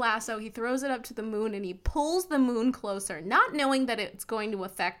pantomimes the lasso, he throws it up to the moon, and he pulls the moon closer, not knowing that it's going to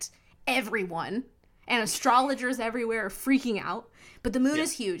affect everyone, and astrologers everywhere are freaking out. But the moon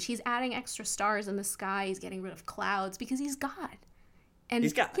is huge. He's adding extra stars in the sky. He's getting rid of clouds because he's God. And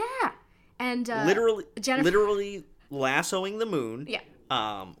He's God. Yeah. And literally lassoing the moon.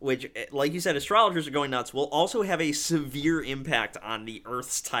 Yeah. Which, like you said, astrologers are going nuts, will also have a severe impact on the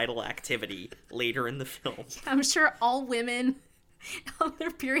Earth's tidal activity later in the film. I'm sure all women on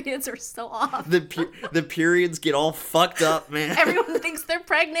their periods are so off. The periods get all fucked up, man. Everyone thinks they're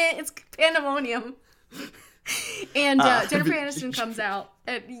pregnant. It's pandemonium. And Jennifer Aniston comes out.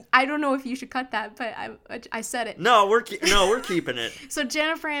 And I don't know if you should cut that, but I said it. No, we're keeping it. So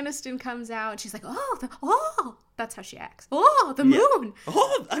Jennifer Aniston comes out, and she's like, "Oh, that's how she acts. Oh, the moon.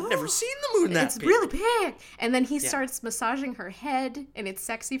 Oh, I've never seen the moon that It's big. really big." And then he starts massaging her head, and it's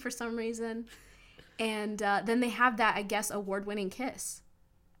sexy for some reason. And then they have that, I guess, award-winning kiss.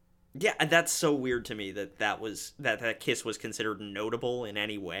 Yeah, and that's so weird to me that kiss was considered notable in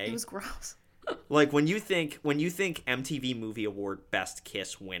any way. It was gross. Like when you think MTV Movie Award Best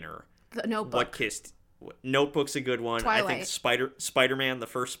Kiss winner, The Notebook. what kissed? Notebook's a good one. Twilight. I think Spider-Man, the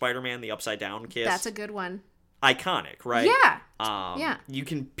first Spider-Man, the upside down kiss. That's a good one. Iconic, right? Yeah. Yeah. You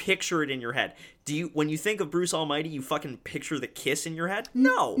can picture it in your head. When you think of Bruce Almighty, you fucking picture the kiss in your head?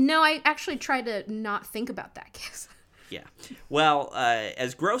 No. No, I actually try to not think about that kiss. Yeah. Well,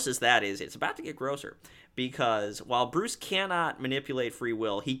 as gross as that is, it's about to get grosser. Because while Bruce cannot manipulate free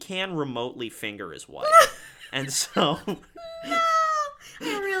will, he can remotely finger his wife. And so... No!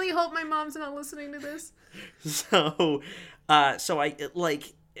 I really hope my mom's not listening to this. So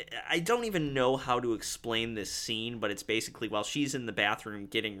I don't even know how to explain this scene, but it's basically while she's in the bathroom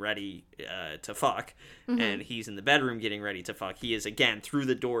getting ready to fuck, and he's in the bedroom getting ready to fuck, he is, again, through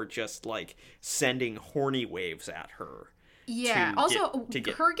the door just, like, sending horny waves at her. Yeah. Also,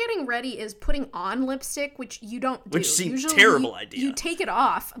 her getting ready is putting on lipstick, which you don't do. Which seems Usually, terrible idea. You take it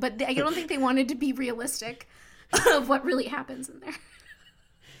off, but I don't think they wanted to be realistic of what really happens in there.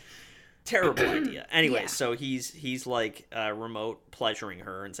 Terrible idea. Anyway, Yeah. so he's like remote pleasuring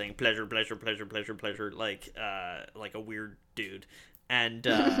her and saying pleasure, pleasure, pleasure, pleasure, pleasure, like a weird dude. And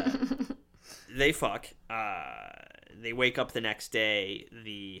they fuck. They wake up the next day.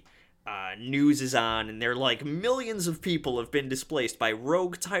 The news is on, and they're like, millions of people have been displaced by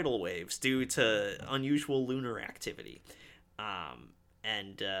rogue tidal waves due to unusual lunar activity.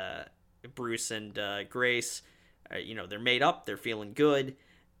 And Bruce and Grace, they're made up. They're feeling good.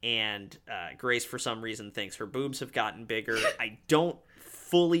 And Grace, for some reason, thinks her boobs have gotten bigger. I don't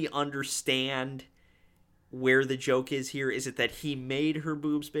fully understand where the joke is here. Is it that he made her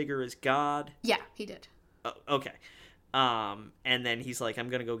boobs bigger as God? Yeah, he did. Oh, okay. And then he's like, I'm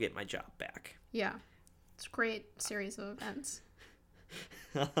going to go get my job back. Yeah. It's a great series of events.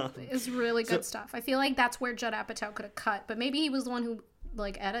 It's really good stuff. I feel like that's where Judd Apatow could have cut, but maybe he was the one who,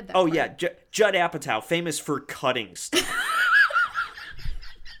 edited that. Oh, part. yeah. Judd Apatow, famous for cutting stuff.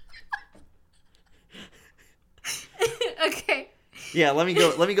 Okay. Yeah, let me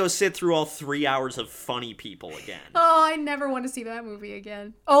go sit through all 3 hours of Funny People again. Oh, I never want to see that movie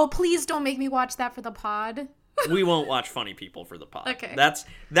again. Oh, please don't make me watch that for the pod. We won't watch Funny People for the pod. Okay.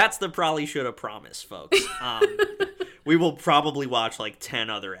 That's the probably should have promised, folks. We will probably watch like 10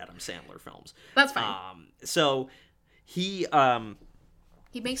 other Adam Sandler films. That's fine. So he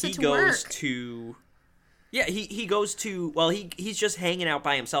makes it to goes work. to yeah he goes to well he's just hanging out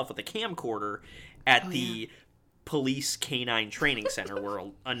by himself with a camcorder at the police canine training center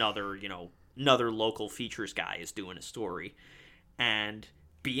where another local features guy is doing a story, and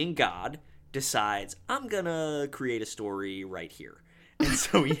being God decides I'm gonna create a story right here, and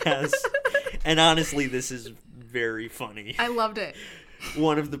so he has and honestly this is very funny. I loved it.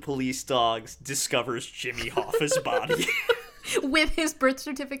 One of the police dogs discovers Jimmy Hoffa's body. With his birth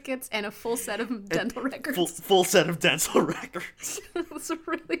certificates and a full set of dental records. Full set of dental records. That's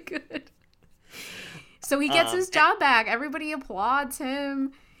really good. So he gets his job back. Everybody applauds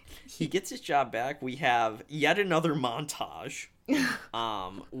him. He gets his job back. We have yet another montage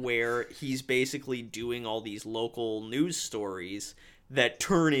where he's basically doing all these local news stories that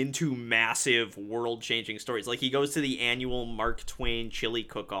turn into massive world-changing stories. Like, he goes to the annual Mark Twain chili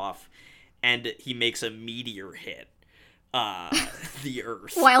cook-off, and he makes a meteor hit the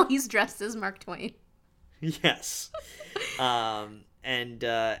Earth. While he's dressed as Mark Twain. Yes. And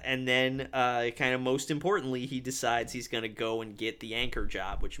then, kind of most importantly, he decides he's going to go and get the anchor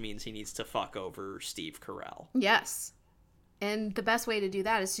job, which means he needs to fuck over Steve Carell. Yes. And the best way to do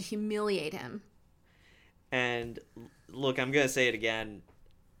that is to humiliate him. And look, I'm going to say it again.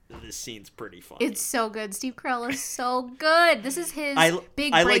 This scene's pretty funny. It's so good. Steve Carell is so good. This is his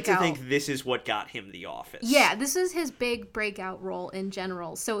big breakout. I like to think this is what got him The Office. Yeah, this is his big breakout role in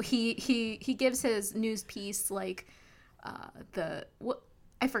general. So he gives his news piece like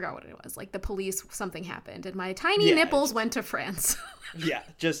I forgot what it was. Like the police, something happened, and my tiny nipples went to France. Yeah,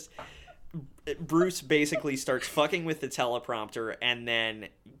 just Bruce basically starts fucking with the teleprompter and then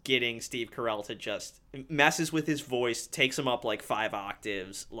getting Steve Carell to just messes with his voice, takes him up like 5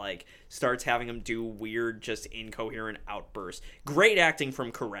 octaves, like starts having him do weird, just incoherent outbursts. Great acting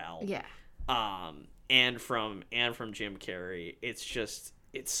from Carell. Yeah. And from Jim Carrey.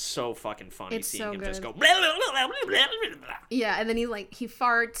 It's so fucking funny seeing him good. just go blah, blah, blah, blah, blah, blah. Yeah, and then he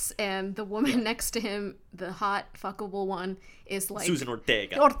farts, and the woman next to him, the hot fuckable one, is like Susan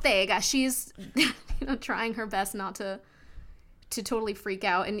Ortega. She's trying her best not to totally freak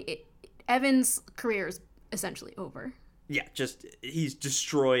out, and Evan's career is essentially over. Yeah, just he's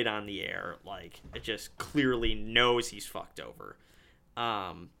destroyed on the air. Like, it just clearly knows he's fucked over.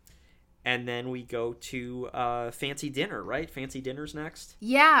 And then we go to Fancy Dinner, right? Fancy Dinner's next?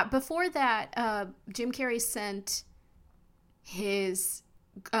 Yeah, before that, Jim Carrey sent his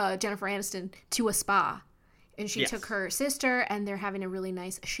Jennifer Aniston to a spa. And she took her sister, and they're having a really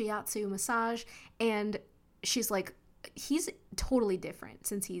nice shiatsu massage. And she's like, he's totally different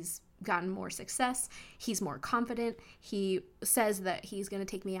since he's gotten more success. He's more confident. He says that he's going to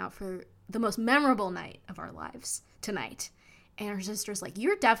take me out for the most memorable night of our lives tonight. And her sister's like,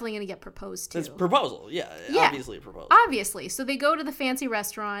 you're definitely going to get proposed to. It's a proposal. Yeah, obviously a proposal. Obviously. So they go to the fancy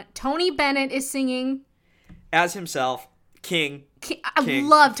restaurant. Tony Bennett is singing. As himself, King. I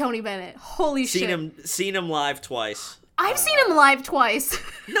love Tony Bennett. Holy shit. Seen him live twice. I've seen him live twice.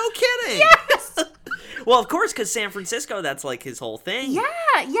 No kidding. Yes. Well, of course, because San Francisco, that's like his whole thing. Yeah.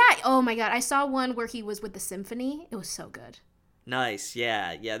 Oh my God. I saw one where he was with the symphony. It was so good. Nice,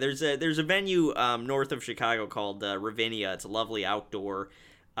 yeah. There's a venue north of Chicago called Ravinia. It's a lovely outdoor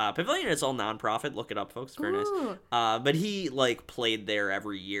pavilion. It's all nonprofit. Look it up, folks. It's very nice. But he like played there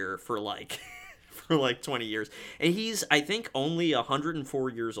every year for like 20 years, and he's I think only 104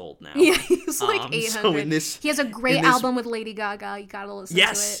 years old now. Yeah, he's like 800. So he has a great album with Lady Gaga. You gotta listen to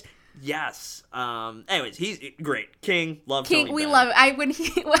it. Yes. Anyways, he's great. King, love King, Tony we Bennett.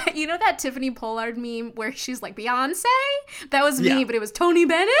 love it. You know that Tiffany Pollard meme where she's like Beyonce? That was me, Yeah. but it was Tony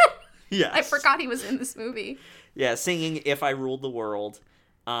Bennett. Yes. I forgot he was in this movie. Yeah, singing "If I Ruled the World,"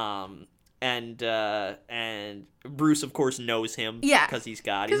 and Bruce of course knows him. Yeah, because he's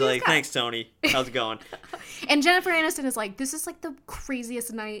God. He's like, "Thanks, Tony. How's it going?" And Jennifer Aniston is like, "This is like the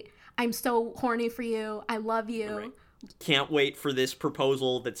craziest night. I'm so horny for you. I love you." Right. Can't wait for this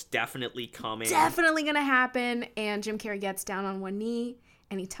proposal that's definitely coming. Definitely gonna happen. And Jim Carrey gets down on one knee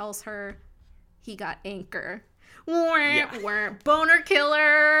and he tells her he got anchor. Boner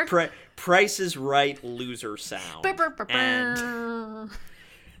killer. Price is Right loser sound.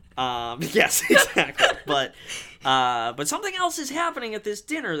 Yes, exactly. But something else is happening at this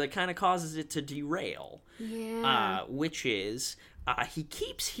dinner that kind of causes it to derail. Yeah. Which is he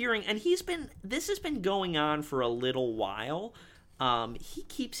keeps hearing, and this has been going on for a little while. he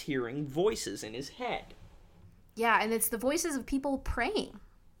keeps hearing voices in his head. Yeah, and it's the voices of people praying.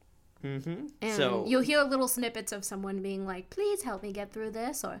 Mm-hmm. And So you'll hear little snippets of someone being like, please help me get through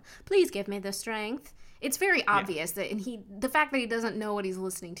this, or please give me the strength. It's very obvious that, and the fact that he doesn't know what he's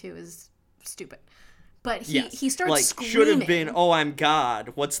listening to is stupid. But he starts like, screaming. should have been, oh, I'm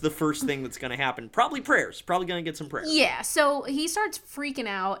God. What's the first thing that's going to happen? Probably prayers. Probably going to get some prayers. Yeah, so he starts freaking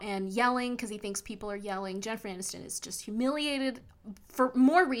out and yelling because he thinks people are yelling. Jennifer Aniston is just humiliated for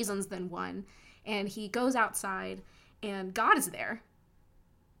more reasons than one. And he goes outside, and God is there.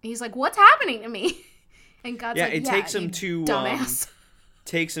 And he's like, what's happening to me? And God's like, it takes him to dumbass.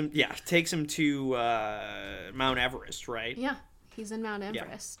 takes him to Mount Everest, right? Yeah, he's in Mount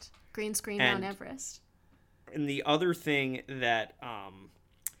Everest. Green screen And- Mount Everest. And the other thing that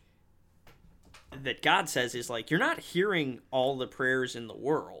that God says is, like, you're not hearing all the prayers in the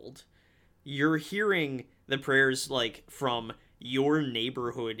world. You're hearing the prayers, like, from your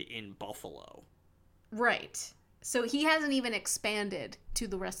neighborhood in Buffalo. Right. So he hasn't even expanded to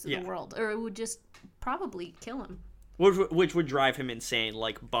the rest of the world, or it would just probably kill him. Which would drive him insane,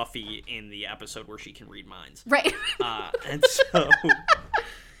 like Buffy in the episode where she can read minds. Right. And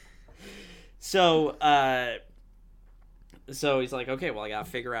so he's like, okay, well, I gotta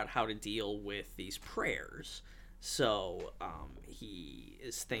figure out how to deal with these prayers. So he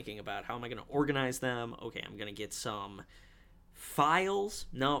is thinking about, how am I gonna organize them? Okay, I'm gonna get some files.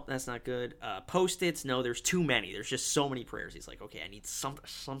 No, that's not good. Post-its. No, there's too many. There's just so many prayers. He's like, okay, I need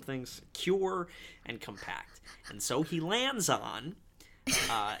something secure and compact. And so he lands on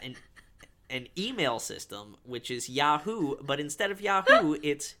an email system, which is Yahoo, but instead of Yahoo,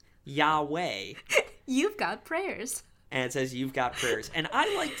 it's Yahweh. You've got prayers. And it says, you've got prayers. And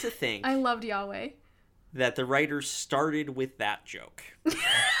I like to think I loved Yahweh. that the writers started with that joke.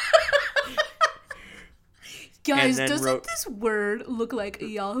 Guys, then doesn't this word look like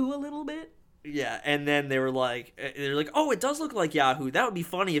Yahoo a little bit? Yeah, and then they're like, oh, it does look like Yahoo. That would be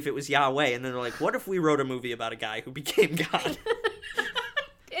funny if it was Yahweh. And then they're like, what if we wrote a movie about a guy who became God?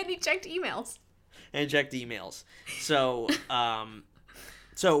 And he checked emails. And checked emails. So,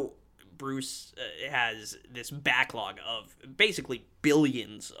 so Bruce has this backlog of basically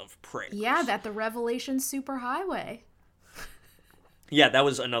billions of prayers. Yeah, that the Revelation superhighway. Yeah, that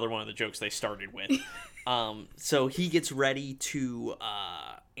was another one of the jokes they started with. So he gets ready to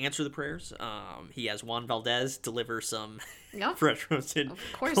answer the prayers. He has Juan Valdez deliver some fresh roasted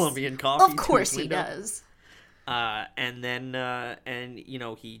Colombian coffee. Of course he does. And then,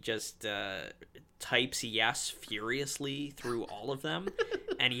 he just types yes furiously through all of them,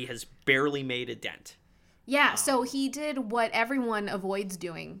 and he has barely made a dent. Yeah, so he did what everyone avoids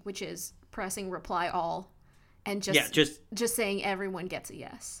doing, which is pressing reply all, and just saying everyone gets a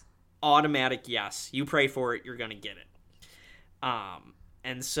yes. Automatic yes. You pray for it, you're gonna get it.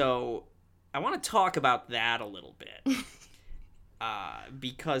 And so I want to talk about that a little bit.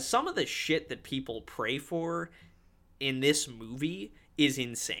 Because some of the shit that people pray for in this movie is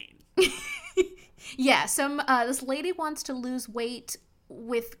insane. Yeah, this lady wants to lose weight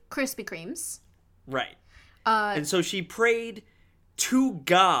with Krispy Kremes. Right. And so she prayed to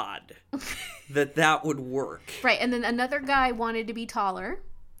God that would work. Right, and then another guy wanted to be taller.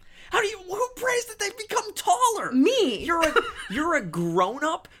 Who prays that they become taller? Me. You're a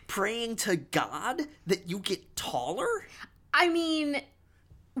grown-up praying to God that you get taller? I mean,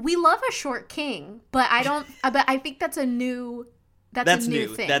 we love a short king, but I think that's a new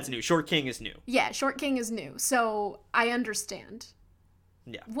thing. That's new. Short king is new. Yeah, short king is new. So I understand.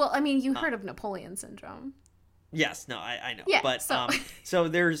 Yeah. Well, I mean, you heard of Napoleon syndrome. Yes, no, I know. Yeah, but so so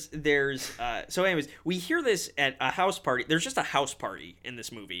anyways, we hear this at a house party. There's just a house party in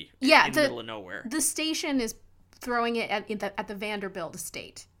this movie. Yeah, in the middle of nowhere. The station is throwing it at the Vanderbilt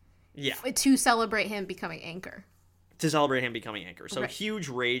estate. Yeah. To celebrate him becoming anchor. So Right. Huge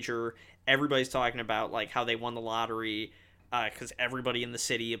rager. Everybody's talking about like how they won the lottery, because everybody in the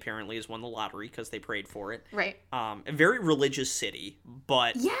city apparently has won the lottery because they prayed for it. Right. A very religious city,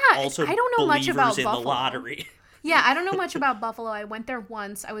 but also I don't know much about in Buffalo. the lottery. Yeah, I don't know much about Buffalo. I went there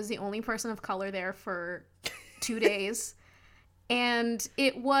once. I was the only person of color there for 2 days. And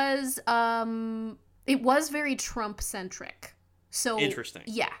it was very Trump-centric. So Interesting.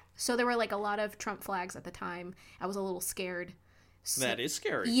 Yeah. So there were like a lot of Trump flags at the time. I was a little scared. So, That is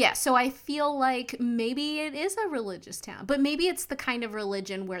scary. yeah, so I feel like maybe it is a religious town. But maybe it's the kind of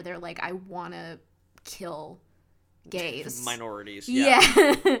religion where they're like, I want to kill gays. Minorities. Yeah.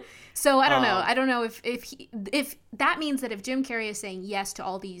 So I don't know. I don't know if that means that if Jim Carrey is saying yes to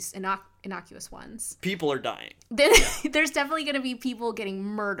all these innocuous ones, People are dying. then there's definitely going to be people getting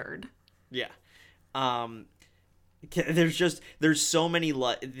murdered. Yeah. There's so many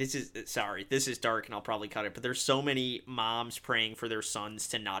this is dark and I'll probably cut it, but there's so many moms praying for their sons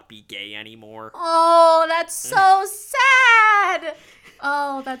to not be gay anymore. Oh, that's so sad.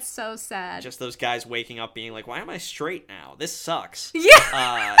 Oh, that's so sad. Just those guys waking up being like, why am I straight now? This sucks.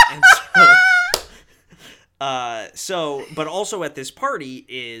 Yeah. But also at this party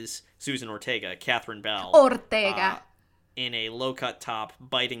is Susan Ortega, Catherine Bell. Ortega. In a low-cut top,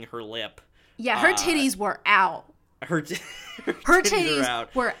 biting her lip. Yeah, her titties were out. Her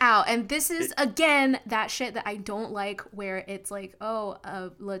titties were out. And this is, again, that shit that I don't like, where it's like, oh, a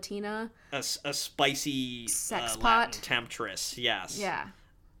Latina. A spicy sex pot. Latin temptress, yes. Yeah.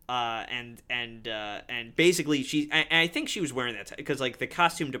 And basically I think she was wearing that because like the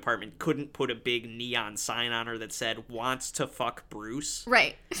costume department couldn't put a big neon sign on her that said wants to fuck Bruce.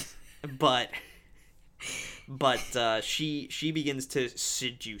 Right. But she begins to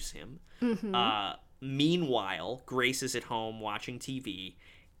seduce him. Mm-hmm. Meanwhile, Grace is at home watching TV.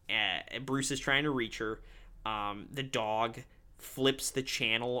 Bruce is trying to reach her. The dog flips the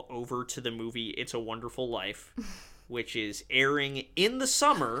channel over to the movie It's a Wonderful Life, which is airing in the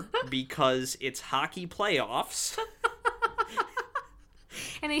summer because it's hockey playoffs.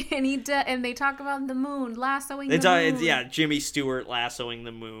 and they talk about the moon, lassoing the moon. Yeah, Jimmy Stewart lassoing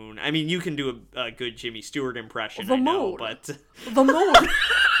the moon. I mean, you can do a good Jimmy Stewart impression, the I know, moon. but... The moon.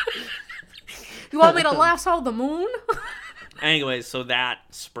 You want me to lasso the moon? Anyways, so that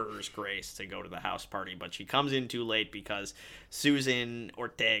spurs Grace to go to the house party, but she comes in too late because Susan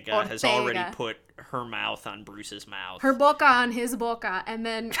Ortega has already put her mouth on Bruce's mouth. Her boca on his boca, and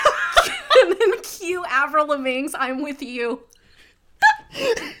then cue Avril Lavigne's "I'm With You."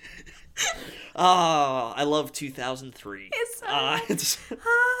 Oh, I love 2003. It's so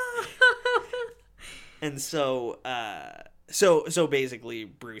and so basically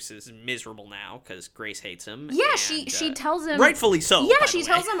Bruce is miserable now because Grace hates him. Yeah, and, she tells him, rightfully so. Yeah, she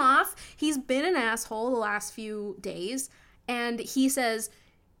tells him off. He's been an asshole the last few days, and he says,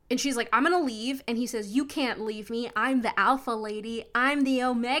 and she's like, I'm gonna leave, and he says, you can't leave me. I'm the alpha lady. I'm the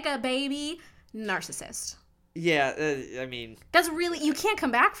omega baby. Narcissist. Yeah, I mean, that's really, you can't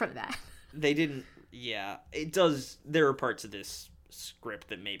come back from that. They didn't. Yeah, it does. There are parts of this script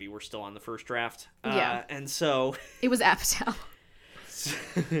that maybe were still on the first draft. Yeah. And so it was Apatow.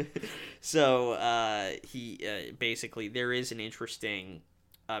 So he basically, there is an interesting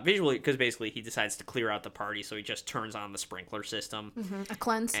visually, because basically he decides to clear out the party, so he just turns on the sprinkler system. Mm-hmm. A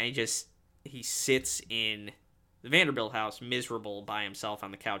cleanse. And he sits in the Vanderbilt house miserable by himself on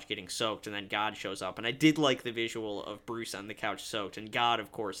the couch getting soaked, and then God shows up. And I did like the visual of Bruce on the couch soaked, and God,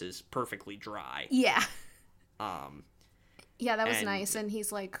 of course, is perfectly dry. Yeah. Yeah, that was nice. And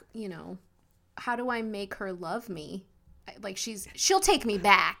he's like, how do I make her love me? Like, she'll take me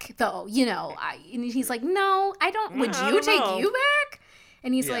back, though, and he's like, no, I don't. Would you take you back?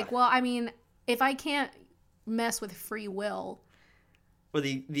 And he's like, well, I mean, if I can't mess with free will. Well,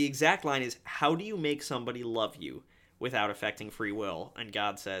 the exact line is, how do you make somebody love you without affecting free will? And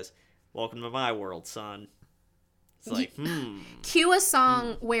God says, welcome to my world, son. It's like, Cue a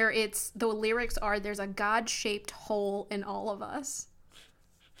song where the lyrics are, there's a God-shaped hole in all of us.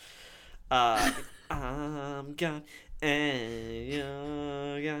 I'm God, and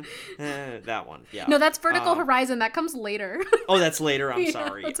you're God. That one, yeah. No, that's Vertical Horizon. That comes later. Oh, that's later? I'm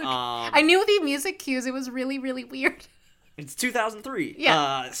sorry. Okay. I knew the music cues. It was really, really weird. It's 2003.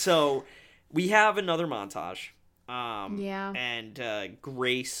 Yeah. So we have another montage. Yeah. And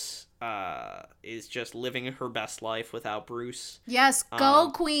Grace is just living her best life without Bruce. Yes,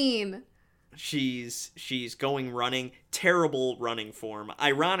 go Queen. She's going running, terrible running form.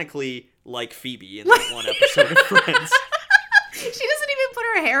 Ironically, like Phoebe in that one episode of Friends. She doesn't even put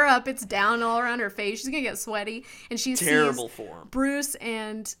her hair up. It's down all around her face. She's going to get sweaty. And she terrible sees form. Bruce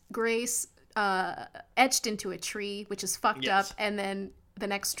and Grace etched into a tree, which is fucked up. And then the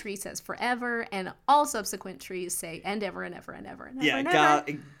next tree says forever, and all subsequent trees say and ever and ever and ever and ever. Yeah, and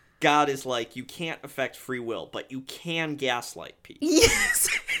ever. God is like, you can't affect free will, but you can gaslight people. Yes.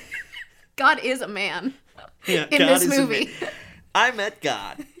 God is a man in this movie. I met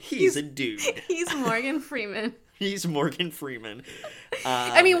God. He's a dude. He's Morgan Freeman. He's Morgan Freeman.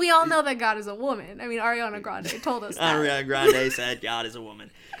 I mean, we all know that God is a woman. I mean, Ariana Grande told us that. Ariana Grande said God is a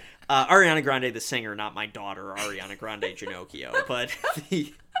woman. Ariana Grande, the singer, not my daughter, Ariana Grande Ginocchio. But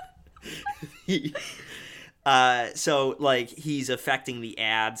so, like, he's affecting the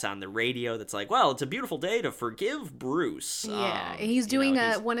ads on the radio that's like, well, it's a beautiful day to forgive Bruce. Yeah, he's doing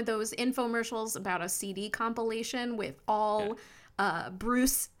one of those infomercials about a CD compilation with all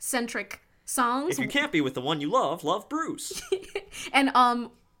Bruce-centric songs. If you can't be with the one you love Bruce. And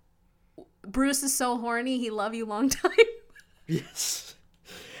Bruce is so horny, he love you long time. Yes.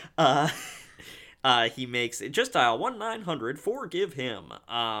 He makes just dial 1-900 forgive him.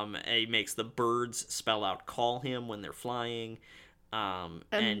 He makes the birds spell out call him when they're flying. And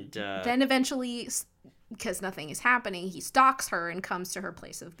then eventually, because nothing is happening, he stalks her and comes to her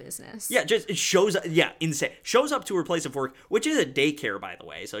place of business. Yeah, just it shows up. Yeah, insane. Shows up to her place of work, which is a daycare, by the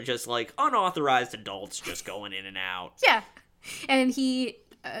way. So just like unauthorized adults just going in and out. Yeah, and he.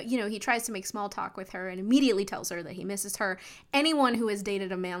 He tries to make small talk with her and immediately tells her that he misses her. Anyone who has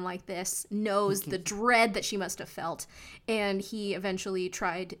dated a man like this knows the dread that she must have felt. And he eventually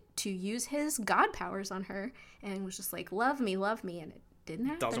tried to use his god powers on her and was just like, love me. And it didn't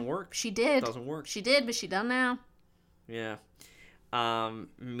happen. Doesn't work. She did. Doesn't work. She did, but she done now. Yeah.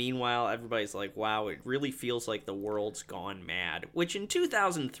 Meanwhile, everybody's like, wow, it really feels like the world's gone mad. Which in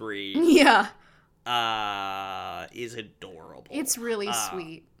 2003... Yeah. Is adorable. It's really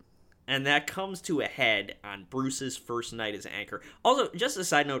sweet. And that comes to a head on Bruce's first night as anchor. Also, just a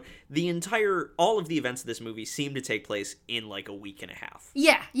side note, all of the events of this movie seem to take place in like a week and a half.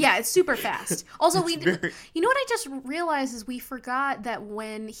 Yeah, it's super fast. Also, you know what I just realized is we forgot that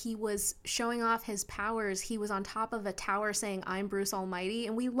when he was showing off his powers, he was on top of a tower saying, I'm Bruce Almighty,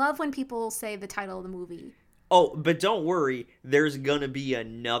 and we love when people say the title of the movie. Oh, but don't worry, there's gonna be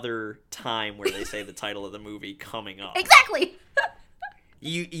another time where they say the title of the movie coming up. Exactly!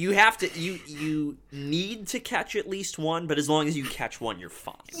 You have to, you need to catch at least one, but as long as you catch one, you're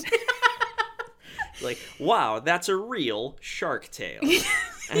fine. Like, wow, that's a real shark tale.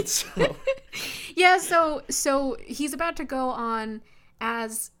 And so... Yeah, so he's about to go on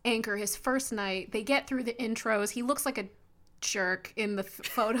as anchor his first night. They get through the intros. He looks like a jerk in the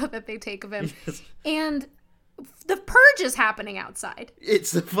photo that they take of him. Yes. And... the purge is happening outside.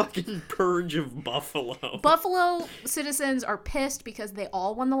 It's the fucking purge of Buffalo. Buffalo citizens are pissed because they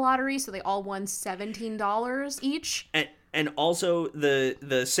all won the lottery, so they all won $17 each. And also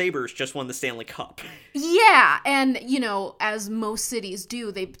the Sabres just won the Stanley Cup. Yeah, and as most cities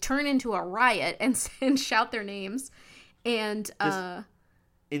do, they turn into a riot and shout their names. And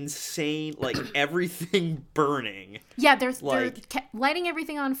insane, like everything burning. Yeah, they're lighting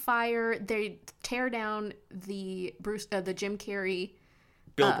everything on fire. They tear down the Jim Carrey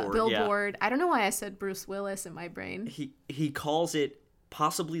billboard. Yeah. I don't know why I said Bruce Willis in my brain. He calls it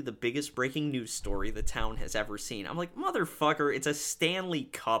possibly the biggest breaking news story the town has ever seen. I'm like, motherfucker, it's a Stanley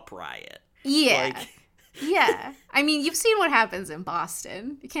Cup riot. Yeah. Like... yeah. I mean, you've seen what happens in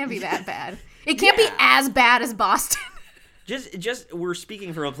Boston. It can't be that bad. It can't be as bad as Boston. Just we're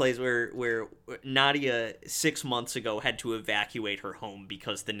speaking from a place where Nadia 6 months ago had to evacuate her home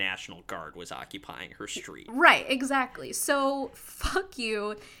because the National Guard was occupying her street. Right, exactly. So fuck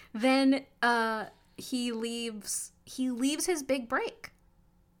you. Then he leaves his big break.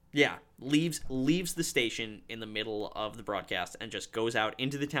 Yeah, leaves the station in the middle of the broadcast and just goes out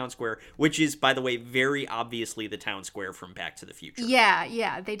into the town square, which is, by the way, very obviously the town square from Back to the Future.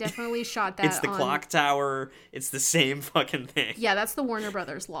 Yeah, they definitely shot that. It's the clock tower. It's the same fucking thing. Yeah, that's the Warner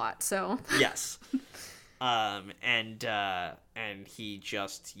Brothers lot. So yes, and he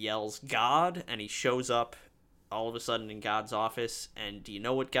just yells God, and he shows up all of a sudden in God's office, and do you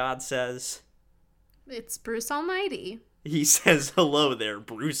know what God says? It's Bruce Almighty. He says, hello there,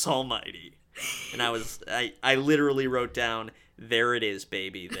 Bruce Almighty. And I literally wrote down, there it is,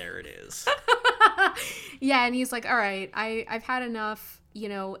 baby, there it is. Yeah, and he's like, all right, I've had enough,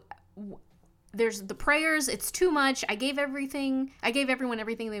 there's the prayers, it's too much. I gave everyone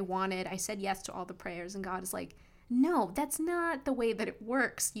everything they wanted. I said yes to all the prayers, and God is like, no, that's not the way that it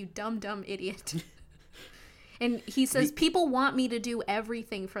works, you dumb idiot. And he says, people want me to do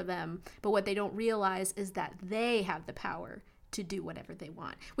everything for them, but what they don't realize is that they have the power to do whatever they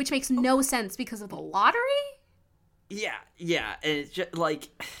want, which makes no sense because of the lottery? Yeah, and it's just like,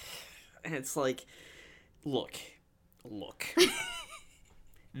 look.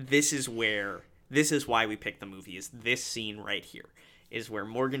 This is why we picked the movie, is this scene right here, is where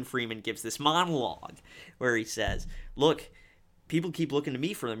Morgan Freeman gives this monologue where he says, look, people keep looking to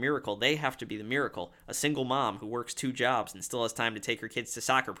me for the miracle. They have to be the miracle. A single mom who works 2 jobs and still has time to take her kids to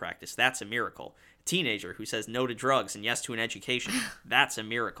soccer practice. That's a miracle. A teenager who says no to drugs and yes to an education. That's a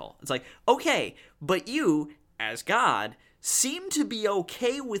miracle. It's like, okay, but you, as God, seem to be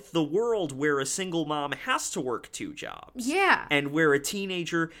okay with the world where a single mom has to work 2 jobs. Yeah. And where a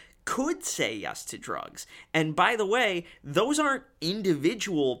teenager could say yes to drugs. And by the way, those aren't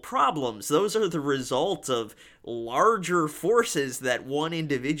individual problems. Those are the result of larger forces that one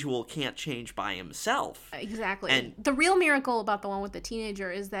individual can't change by himself. Exactly. And the real miracle about the one with the teenager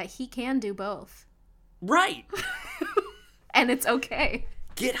is that he can do both. Right. And it's okay.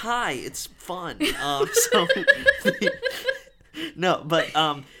 get high. It's fun. No,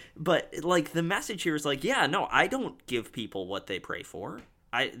 but like the message here is like, yeah, no, I don't give people what they pray for.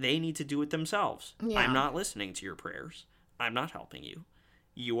 They need to do it themselves. Yeah. I'm not listening to your prayers. I'm not helping you.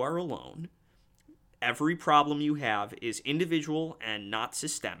 You are alone. Every problem you have is individual and not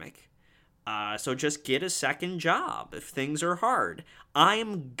systemic. So just get a second job if things are hard.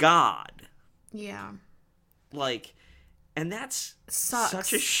 I'm God. Yeah. Like, and that's Sucks.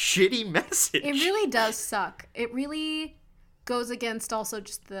 such a shitty message. It really does suck. It really goes against also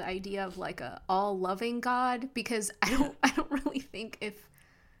just the idea of like a all-loving God, because I don't really think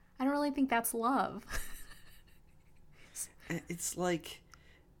that's love. It's like,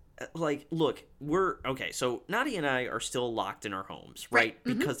 look, we're okay. So Nadia and I are still locked in our homes, right?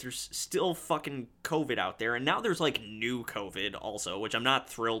 Because there's still fucking COVID out there, and now there's like new COVID also, which I'm not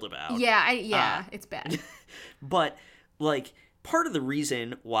thrilled about. Yeah, it's bad. But like part of the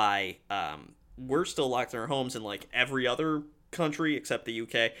reason why we're still locked in our homes, and like every other country except the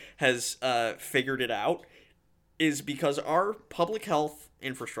UK has figured it out, is because our public health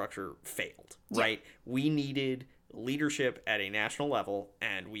infrastructure failed. Right? We needed leadership at a national level,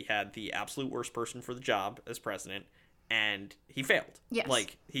 and we had the absolute worst person for the job as president, and he failed. Yes.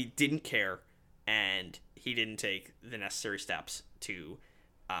 Like, he didn't care, and he didn't take the necessary steps to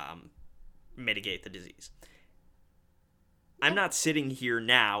mitigate the disease. I'm not sitting here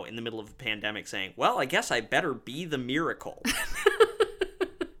now in the middle of a pandemic saying, well, I guess I better be the miracle.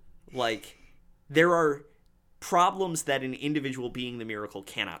 Like, there are problems that an individual being the miracle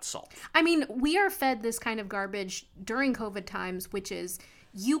cannot solve. I mean, we are fed this kind of garbage during COVID times, which is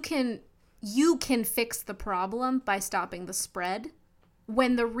you can fix the problem by stopping the spread,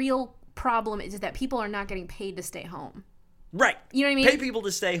 when the real problem is that people are not getting paid to stay home. Right. You know what I mean? Pay people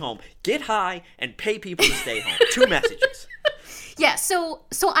to stay home. Get high and pay people to stay home. 2 messages. Yeah, so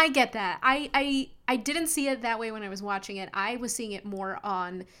I get that. I didn't see it that way when I was watching it. I was seeing it more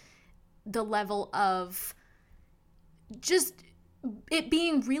on the level of just it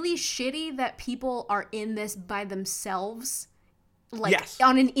being really shitty that people are in this by themselves, like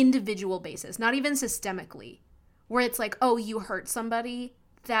on an individual basis, not even systemically, where it's like, oh, you hurt somebody,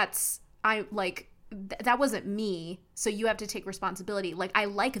 that wasn't me, so you have to take responsibility. Like, I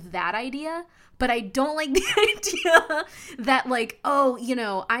like that idea, but I don't like the idea that, like, oh, you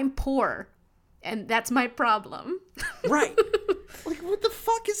know, I'm poor and that's my problem. Right. Like, what the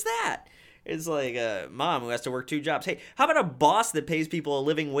fuck is that? It's like a mom who has to work 2 jobs. Hey, how about a boss that pays people a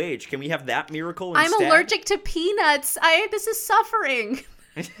living wage? Can we have that miracle instead? I'm allergic to peanuts. This is suffering.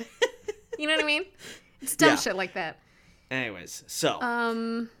 You know what I mean? It's dumb shit like that. Anyways,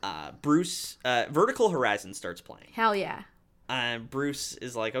 so Bruce, Vertical Horizon starts playing. Hell yeah. Bruce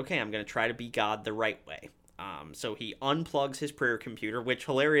is like, okay, I'm going to try to be God the right way. So he unplugs his prayer computer, which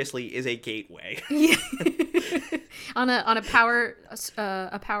hilariously is a gateway. on a power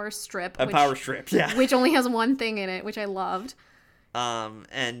strip. Power strip, yeah. Which only has one thing in it, which I loved.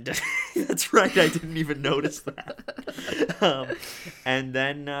 And that's right, I didn't even notice that. And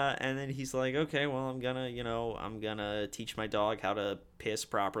then he's like, okay, well, I'm gonna teach my dog how to piss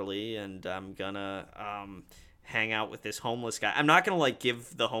properly, and I'm gonna hang out with this homeless guy. I'm not gonna like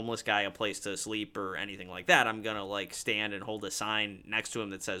give the homeless guy a place to sleep or anything like that. I'm gonna like stand and hold a sign next to him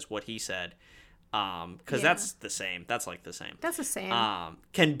that says what he said. Because that's the same. That's like the same. That's the same.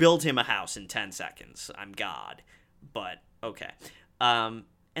 Can build him a house in 10 seconds. I'm God. But, okay. And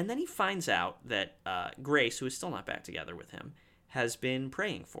then he finds out that Grace, who is still not back together with him, has been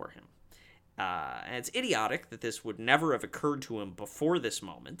praying for him. And it's idiotic that this would never have occurred to him before this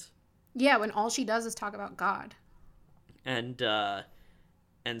moment. Yeah, when all she does is talk about God. And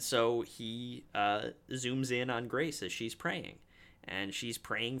so he zooms in on Grace as she's praying. And she's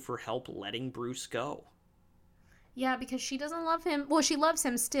praying for help letting Bruce go. Yeah, because she doesn't love him. Well, she loves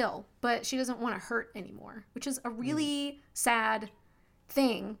him still, but she doesn't want to hurt anymore, which is a really sad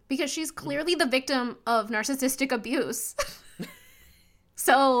thing, because she's clearly the victim of narcissistic abuse.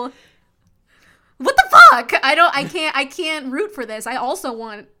 So, what the fuck? I can't root for this. I also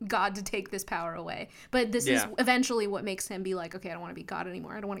want God to take this power away. But this is eventually what makes him be like, okay, I don't want to be God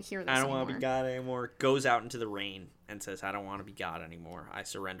anymore. I don't want to hear this anymore. I don't want to be God anymore. Goes out into the rain and says, I don't want to be God anymore. I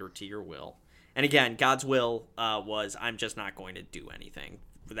surrender to your will. And again, God's will was, I'm just not going to do anything.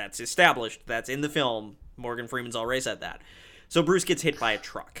 That's established. That's in the film. Morgan Freeman's already said that. So Bruce gets hit by a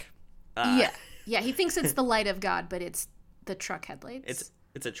truck. Yeah, he thinks it's the light of God, but it's the truck headlights.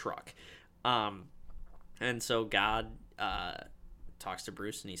 It's a truck. And so God talks to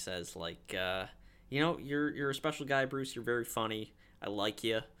Bruce, and he says, like, you're a special guy, Bruce. You're very funny. I like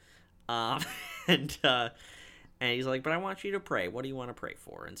you. And And he's like, but I want you to pray. What do you want to pray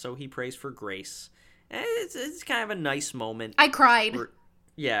for? And so he prays for Grace. And it's kind of a nice moment. I cried.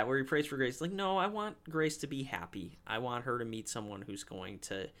 Where he prays for Grace. Like, no, I want Grace to be happy. I want her to meet someone who's going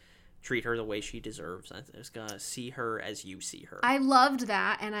to treat her the way she deserves. I'm just going to see her as you see her. I loved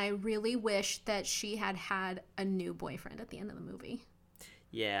that, and I really wish that she had had a new boyfriend at the end of the movie.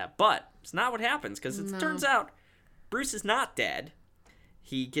 Yeah, but it's not what happens, because it turns out Bruce is not dead.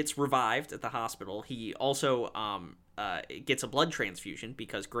 He gets revived at the hospital. He also gets a blood transfusion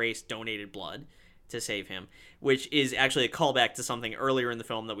because Grace donated blood to save him, which is actually a callback to something earlier in the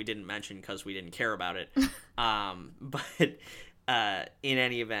film that we didn't mention because we didn't care about it. But in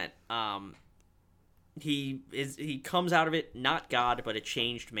any event, he comes out of it not God, but a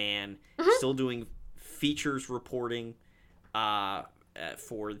changed man, still doing features reporting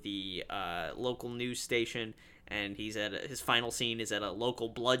for the local news station. And he's at his final scene is at a local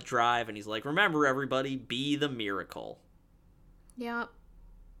blood drive, and he's like, "Remember, everybody, be the miracle." Yeah.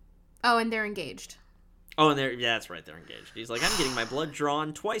 Oh, and they're engaged. Oh, and that's right, they're engaged. He's like, "I'm getting my blood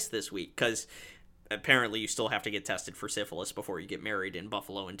drawn twice this week," because apparently you still have to get tested for syphilis before you get married in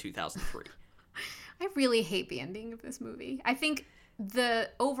Buffalo in 2003. I really hate the ending of this movie. I think the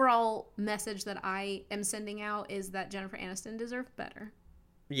overall message that I am sending out is that Jennifer Aniston deserved better.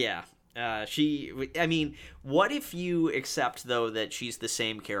 Yeah. I mean, what if you accept, though, that she's the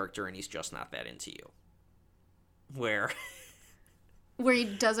same character and he's just not that into you? Where he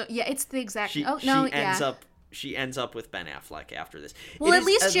doesn't... Yeah, it's the exact... She ends up with Ben Affleck after this. Well, at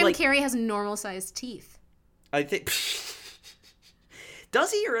least Jim Carrey has normal-sized teeth. I think...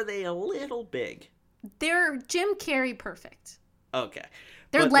 Does he, or are they a little big? They're Jim Carrey perfect. Okay.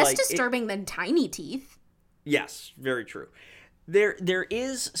 They're less disturbing than tiny teeth. Yes, very true. There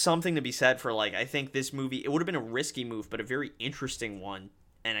is something to be said for, like, I think this movie, it would have been a risky move, but a very interesting one,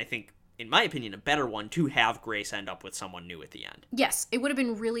 and I think, in my opinion, a better one, to have Grace end up with someone new at the end. Yes, it would have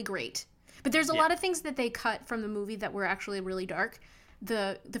been really great. But there's a lot of things that they cut from the movie that were actually really dark.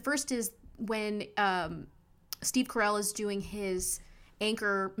 The first is when Steve Carell is doing his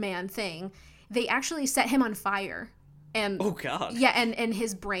Anchorman thing, they actually set him on fire. And oh god. Yeah, and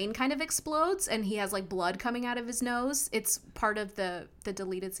his brain kind of explodes and he has like blood coming out of his nose. It's part of the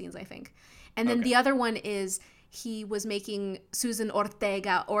deleted scenes, I think. And then the other one is he was making Susan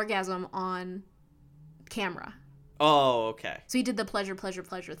Ortega orgasm on camera. Oh, okay. So he did the pleasure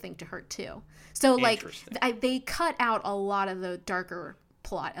thing to her too. So like they cut out a lot of the darker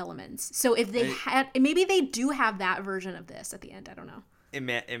plot elements. So if they had, maybe they do have that version of this at the end. I don't know.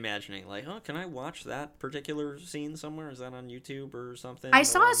 Imagining like, oh, can I watch that particular scene somewhere? Is that on YouTube or something? I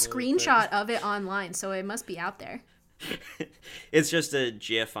saw a screenshot of it online, so it must be out there. It's just a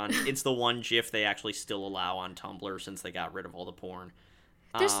GIF it's the one GIF they actually still allow on Tumblr since they got rid of all the porn.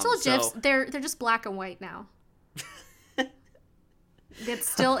 There's still GIFs. They're just black and white now. It's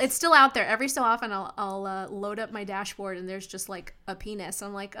still out there. Every so often I'll load up my dashboard and there's just like a penis.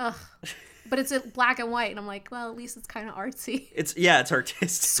 I'm like, ugh. But it's black and white, and I'm like, well, at least it's kind of artsy. It's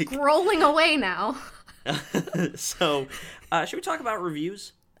artistic. Scrolling away now. So, should we talk about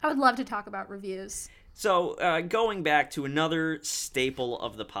reviews? I would love to talk about reviews. So, going back to another staple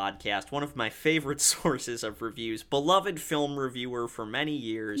of the podcast, one of my favorite sources of reviews, beloved film reviewer for many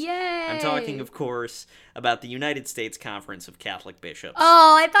years. Yay! I'm talking, of course, about the United States Conference of Catholic Bishops.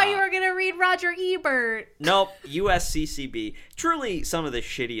 Oh, I thought you were going to read Roger Ebert. Nope, USCCB. Truly some of the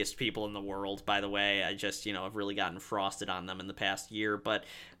shittiest people in the world, by the way. I just, have really gotten frosted on them in the past year, but...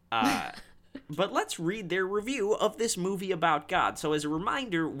 But let's read their review of this movie about God. So as a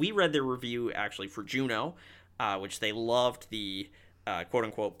reminder, we read their review actually for Juno, which they loved the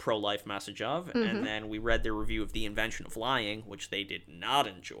quote-unquote pro-life message of. Mm-hmm. And then we read their review of The Invention of Lying, which they did not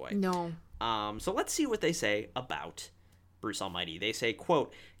enjoy. No. So let's see what they say about Bruce Almighty. They say,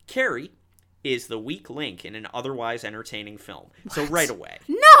 quote, Carrie is the weak link in an otherwise entertaining film. What? So right away.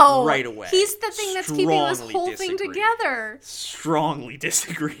 No! Right away. He's the thing that's keeping this whole thing together. Strongly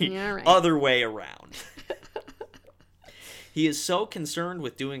disagree. Yeah, right. Other way around. He is so concerned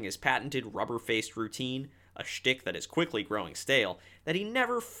with doing his patented rubber-faced routine, a shtick that is quickly growing stale, that he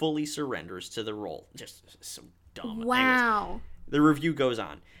never fully surrenders to the role. Just so dumb. Wow. Anyways, the review goes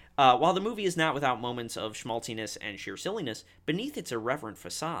on. While the movie is not without moments of schmaltiness and sheer silliness, beneath its irreverent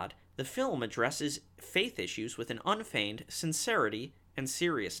facade, the film addresses faith issues with an unfeigned sincerity and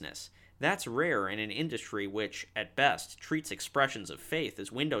seriousness. That's rare in an industry which, at best, treats expressions of faith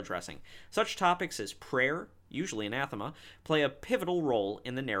as window dressing. Such topics as prayer, usually anathema, play a pivotal role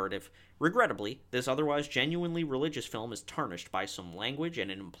in the narrative. Regrettably, this otherwise genuinely religious film is tarnished by some language and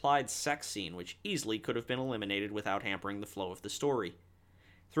an implied sex scene which easily could have been eliminated without hampering the flow of the story.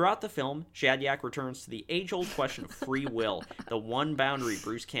 Throughout the film, Shadyak returns to the age-old question of free will, the one boundary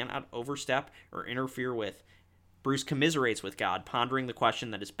Bruce cannot overstep or interfere with. Bruce commiserates with God, pondering the question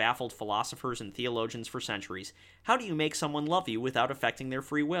that has baffled philosophers and theologians for centuries. How do you make someone love you without affecting their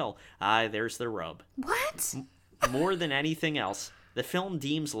free will? There's the rub. What? More than anything else, the film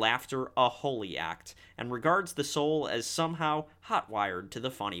deems laughter a holy act, and regards the soul as somehow hot-wired to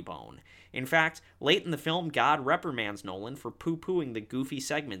the funny bone. In fact, late in the film, God reprimands Nolan for poo-pooing the goofy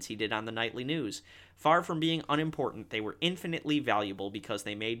segments he did on the nightly news. Far from being unimportant, they were infinitely valuable because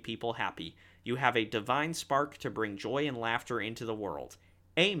they made people happy. You have a divine spark to bring joy and laughter into the world.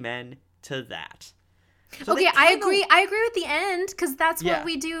 Amen to that. So okay, I agree with the end, because that's Yeah. what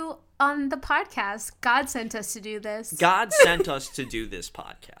we do on the podcast. God sent us to do this. God sent us to do this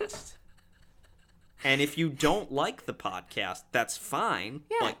podcast. And if you don't like the podcast, that's fine,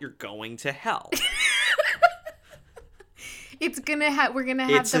 but you're going to hell. It's gonna we're gonna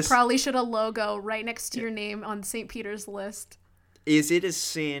have It's the Probably Shoulda logo right next to your name on St. Peter's list. Is it a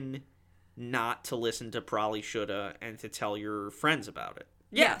sin not to listen to Probably Shoulda and to tell your friends about it?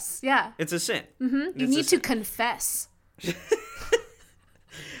 Yes, yeah. It's a sin. You need to confess.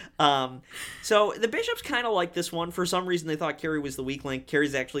 So the bishops kind of like this one. For some reason, they thought Carrie was the weak link.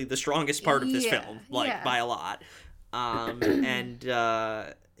 Carrie's actually the strongest part of this film, by a lot.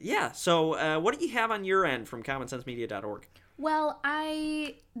 So what do you have on your end from commonsensemedia.org? Well,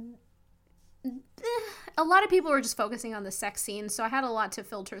 a lot of people were just focusing on the sex scene, so I had a lot to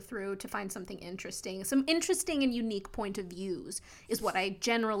filter through to find something interesting. Some interesting and unique point of views is what I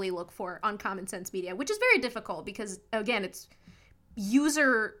generally look for on Common Sense Media, which is very difficult because, again, it's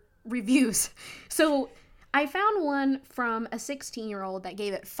user reviews. So I found one from a 16-year-old that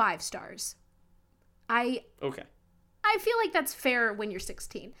gave it 5 stars. I feel like that's fair when you're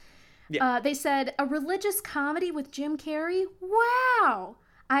 16. Yeah. They said, a religious comedy with Jim Carrey? Wow!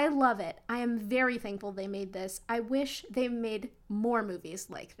 I love it. I am very thankful they made this. I wish they made more movies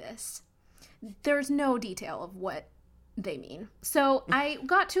like this. There's no detail of what they mean. So I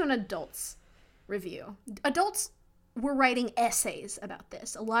got to an adults review. Adults were writing essays about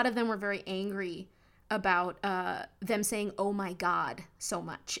this. A lot of them were very angry about them saying, oh my God, so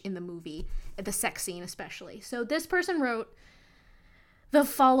much in the movie, the sex scene especially. So this person wrote the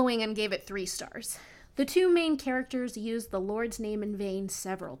following and gave it 3 stars. The 2 main characters used the Lord's name in vain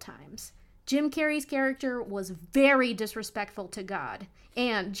several times. Jim Carrey's character was very disrespectful to God,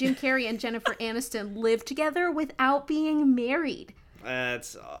 and Jim Carrey and Jennifer Aniston lived together without being married.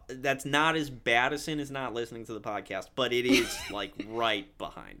 That's not as bad a sin as not listening to the podcast, but it is like right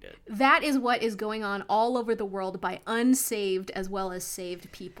behind it. That is what is going on all over the world by unsaved as well as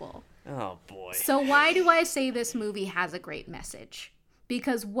saved people. Oh boy. So why do I say this movie has a great message?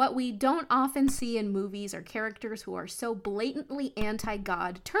 Because what we don't often see in movies are characters who are so blatantly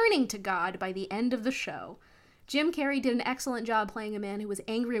anti-God turning to God by the end of the show. Jim Carrey did an excellent job playing a man who was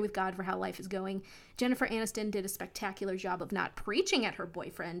angry with God for how life is going. Jennifer Aniston did a spectacular job of not preaching at her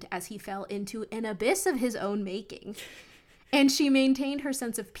boyfriend as he fell into an abyss of his own making. And she maintained her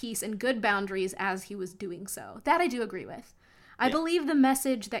sense of peace and good boundaries as he was doing so. That I do agree with. I believe the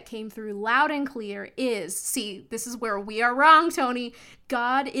message that came through loud and clear is, see, this is where we are wrong, Tony.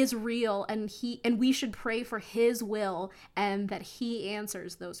 God is real, and we should pray for his will, and that he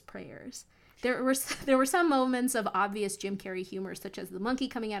answers those prayers. There were some moments of obvious Jim Carrey humor, such as the monkey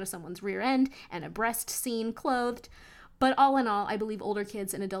coming out of someone's rear end and a breast scene clothed. But all in all, I believe older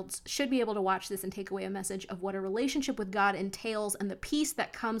kids and adults should be able to watch this and take away a message of what a relationship with God entails and the peace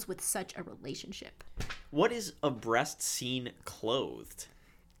that comes with such a relationship. What is a breast scene clothed?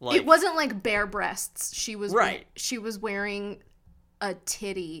 It wasn't like bare breasts. She was wearing a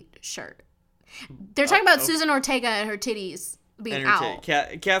titty shirt. They're talking about Susan Ortega and her titties being out.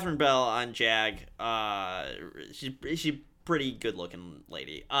 Catherine Bell on Jag. She's pretty good looking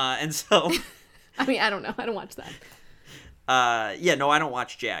lady. And so I mean, I don't know. I don't watch that. I don't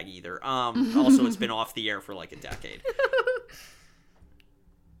watch Jag either. Also, it's been off the air for like a decade.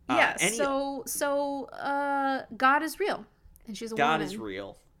 So God is real, and she's a woman. God is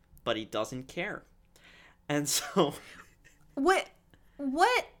real, but he doesn't care. And so what?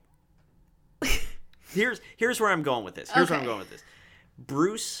 Here's where I'm going with this.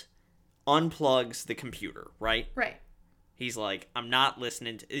 Bruce unplugs the computer, right? Right. He's like, I'm not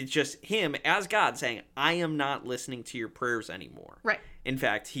listening to... It's just him, as God, saying, I am not listening to your prayers anymore. Right. In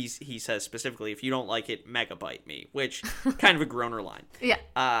fact, he says specifically, if you don't like it, megabyte me, which, kind of a groaner line. Yeah.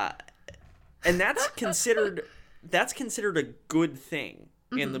 And that's considered a good thing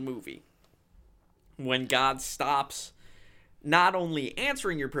in the movie. When God stops not only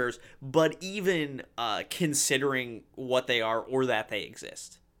answering your prayers, but even considering what they are or that they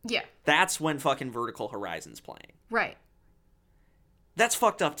exist. Yeah. That's when fucking Vertical Horizon's playing. Right. That's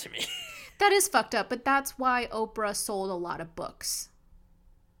fucked up to me. That is fucked up, but that's why Oprah sold a lot of books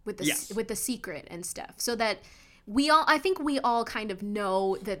with The Secret and stuff, so that I think we all kind of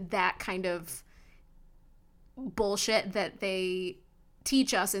know that kind of bullshit that they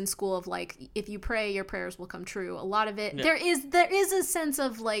teach us in school of like, if you pray, your prayers will come true. A lot of it, there is a sense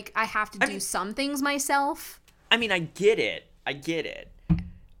of like, I have to do some things myself. I mean, I get it.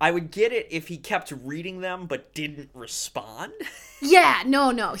 I would get it if he kept reading them but didn't respond. Yeah,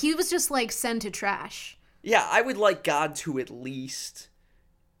 no. He was just like, send to trash. Yeah, I would like God to at least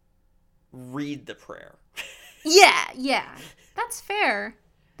read the prayer. Yeah. That's fair,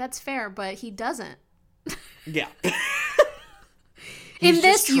 but he doesn't. Yeah. In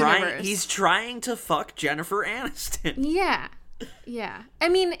this universe. He's trying to fuck Jennifer Aniston. Yeah. I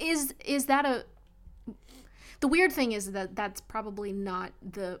mean, is that the weird thing is that that's probably not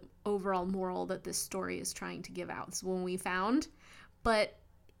the overall moral that this story is trying to give out. It's when we found, but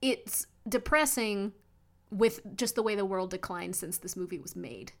it's depressing with just the way the world declined since this movie was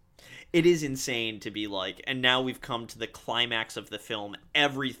made. It is insane to be like, and now we've come to the climax of the film.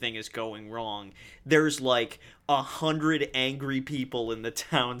 Everything is going wrong. There's like 100 angry people in the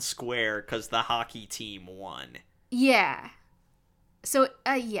town square because the hockey team won. Yeah. So,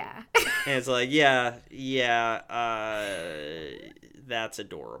 yeah. And it's like, that's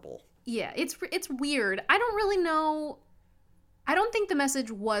adorable. Yeah, it's weird. I don't really know. I don't think the message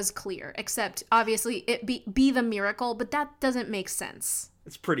was clear, except obviously it be the miracle, but that doesn't make sense.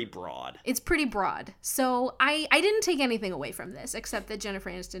 It's pretty broad. So I didn't take anything away from this, except that Jennifer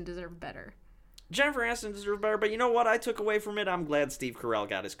Aniston deserved better. But you know what I took away from it? I'm glad Steve Carell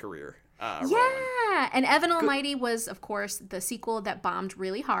got his career. Rolling. And Evan Almighty was, of course, the sequel that bombed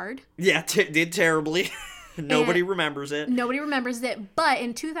really hard. Yeah, did terribly. Nobody remembers it. But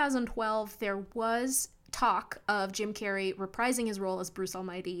in 2012, there was talk of Jim Carrey reprising his role as Bruce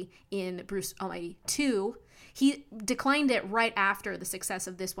Almighty in Bruce Almighty 2. He declined it right after the success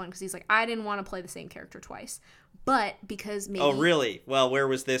of this one because he's like, I didn't want to play the same character twice. But because maybe... Oh, really? Well, where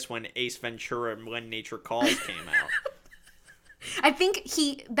was this when Ace Ventura and When Nature Calls came out? I think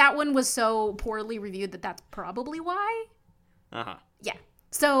that one was so poorly reviewed that's probably why. Uh-huh. Yeah.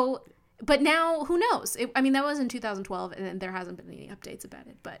 So, but now, who knows? That was in 2012, and there hasn't been any updates about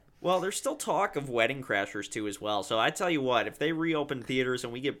it, but... Well, there's still talk of Wedding Crashers 2 as well, so I tell you what, if they reopen theaters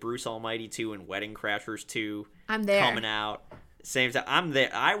and we get Bruce Almighty 2 and Wedding Crashers 2 I'm there. Coming out, same time, I'm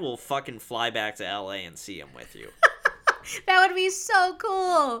there. I will fucking fly back to LA and see him with you. That would be so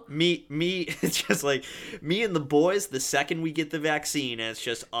cool. Me, it's just like, me and the boys, the second we get the vaccine, and it's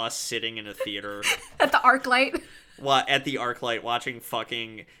just us sitting in a theater. At the ArcLight. At the ArcLight, watching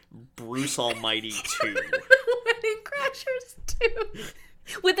fucking Bruce Almighty 2. Wedding Crashers 2.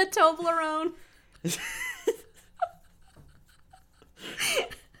 With a Toblerone.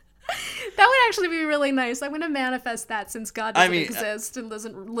 That would actually be really nice. I'm going to manifest that since God doesn't exist and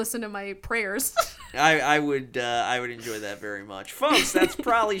doesn't listen to my prayers. I would enjoy that very much. Folks, that's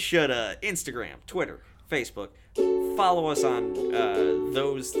Probably Shoulda. Instagram, Twitter, Facebook. Follow us on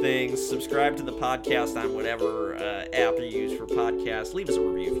those things. Subscribe to the podcast on whatever app you use for podcasts. Leave us a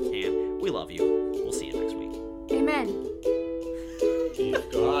review if you can. We love you. We'll see you next week. Amen.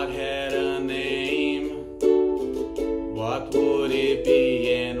 If God had a name, what would it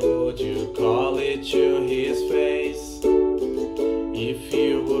be, and would you call it to his face? If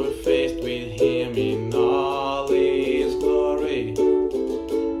you would